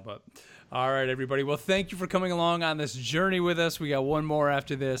 Wow, but all right, everybody. Well, thank you for coming along on this journey with us. We got one more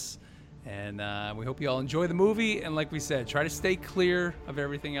after this, and we hope you all enjoy the movie. And like we said, try to stay clear of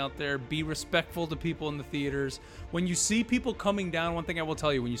everything out there. Be respectful to people in the theaters. When you see people coming down, one thing I will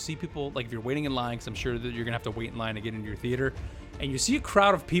tell you, when you see people, like if you're waiting in line, because I'm sure that you're going to have to wait in line to get into your theater, and you see a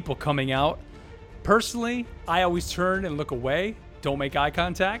crowd of people coming out, personally, I always turn and look away. Don't make eye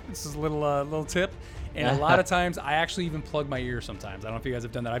contact. This is a little tip. And a lot of times, I actually even plug my ear sometimes. I don't know if you guys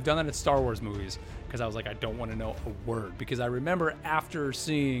have done that. I've done that at Star Wars movies because I was like, I don't want to know a word. Because I remember after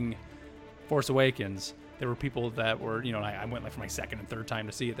seeing Force Awakens, there were people that were, I went like for my second and third time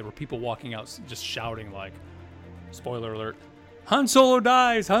to see it. There were people walking out just shouting like, spoiler alert, Han Solo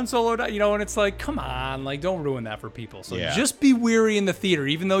dies, Han Solo dies. And it's like, come on, like don't ruin that for people. So Yeah. just be wary in the theater.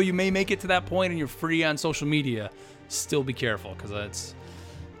 Even though you may make it to that point and you're free on social media, still be careful because it's,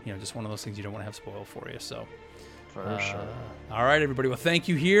 just one of those things you don't want to have spoiled for you. So, For sure. all right, everybody. Well, thank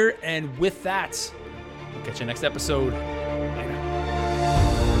you here. And with that, we'll catch you next episode.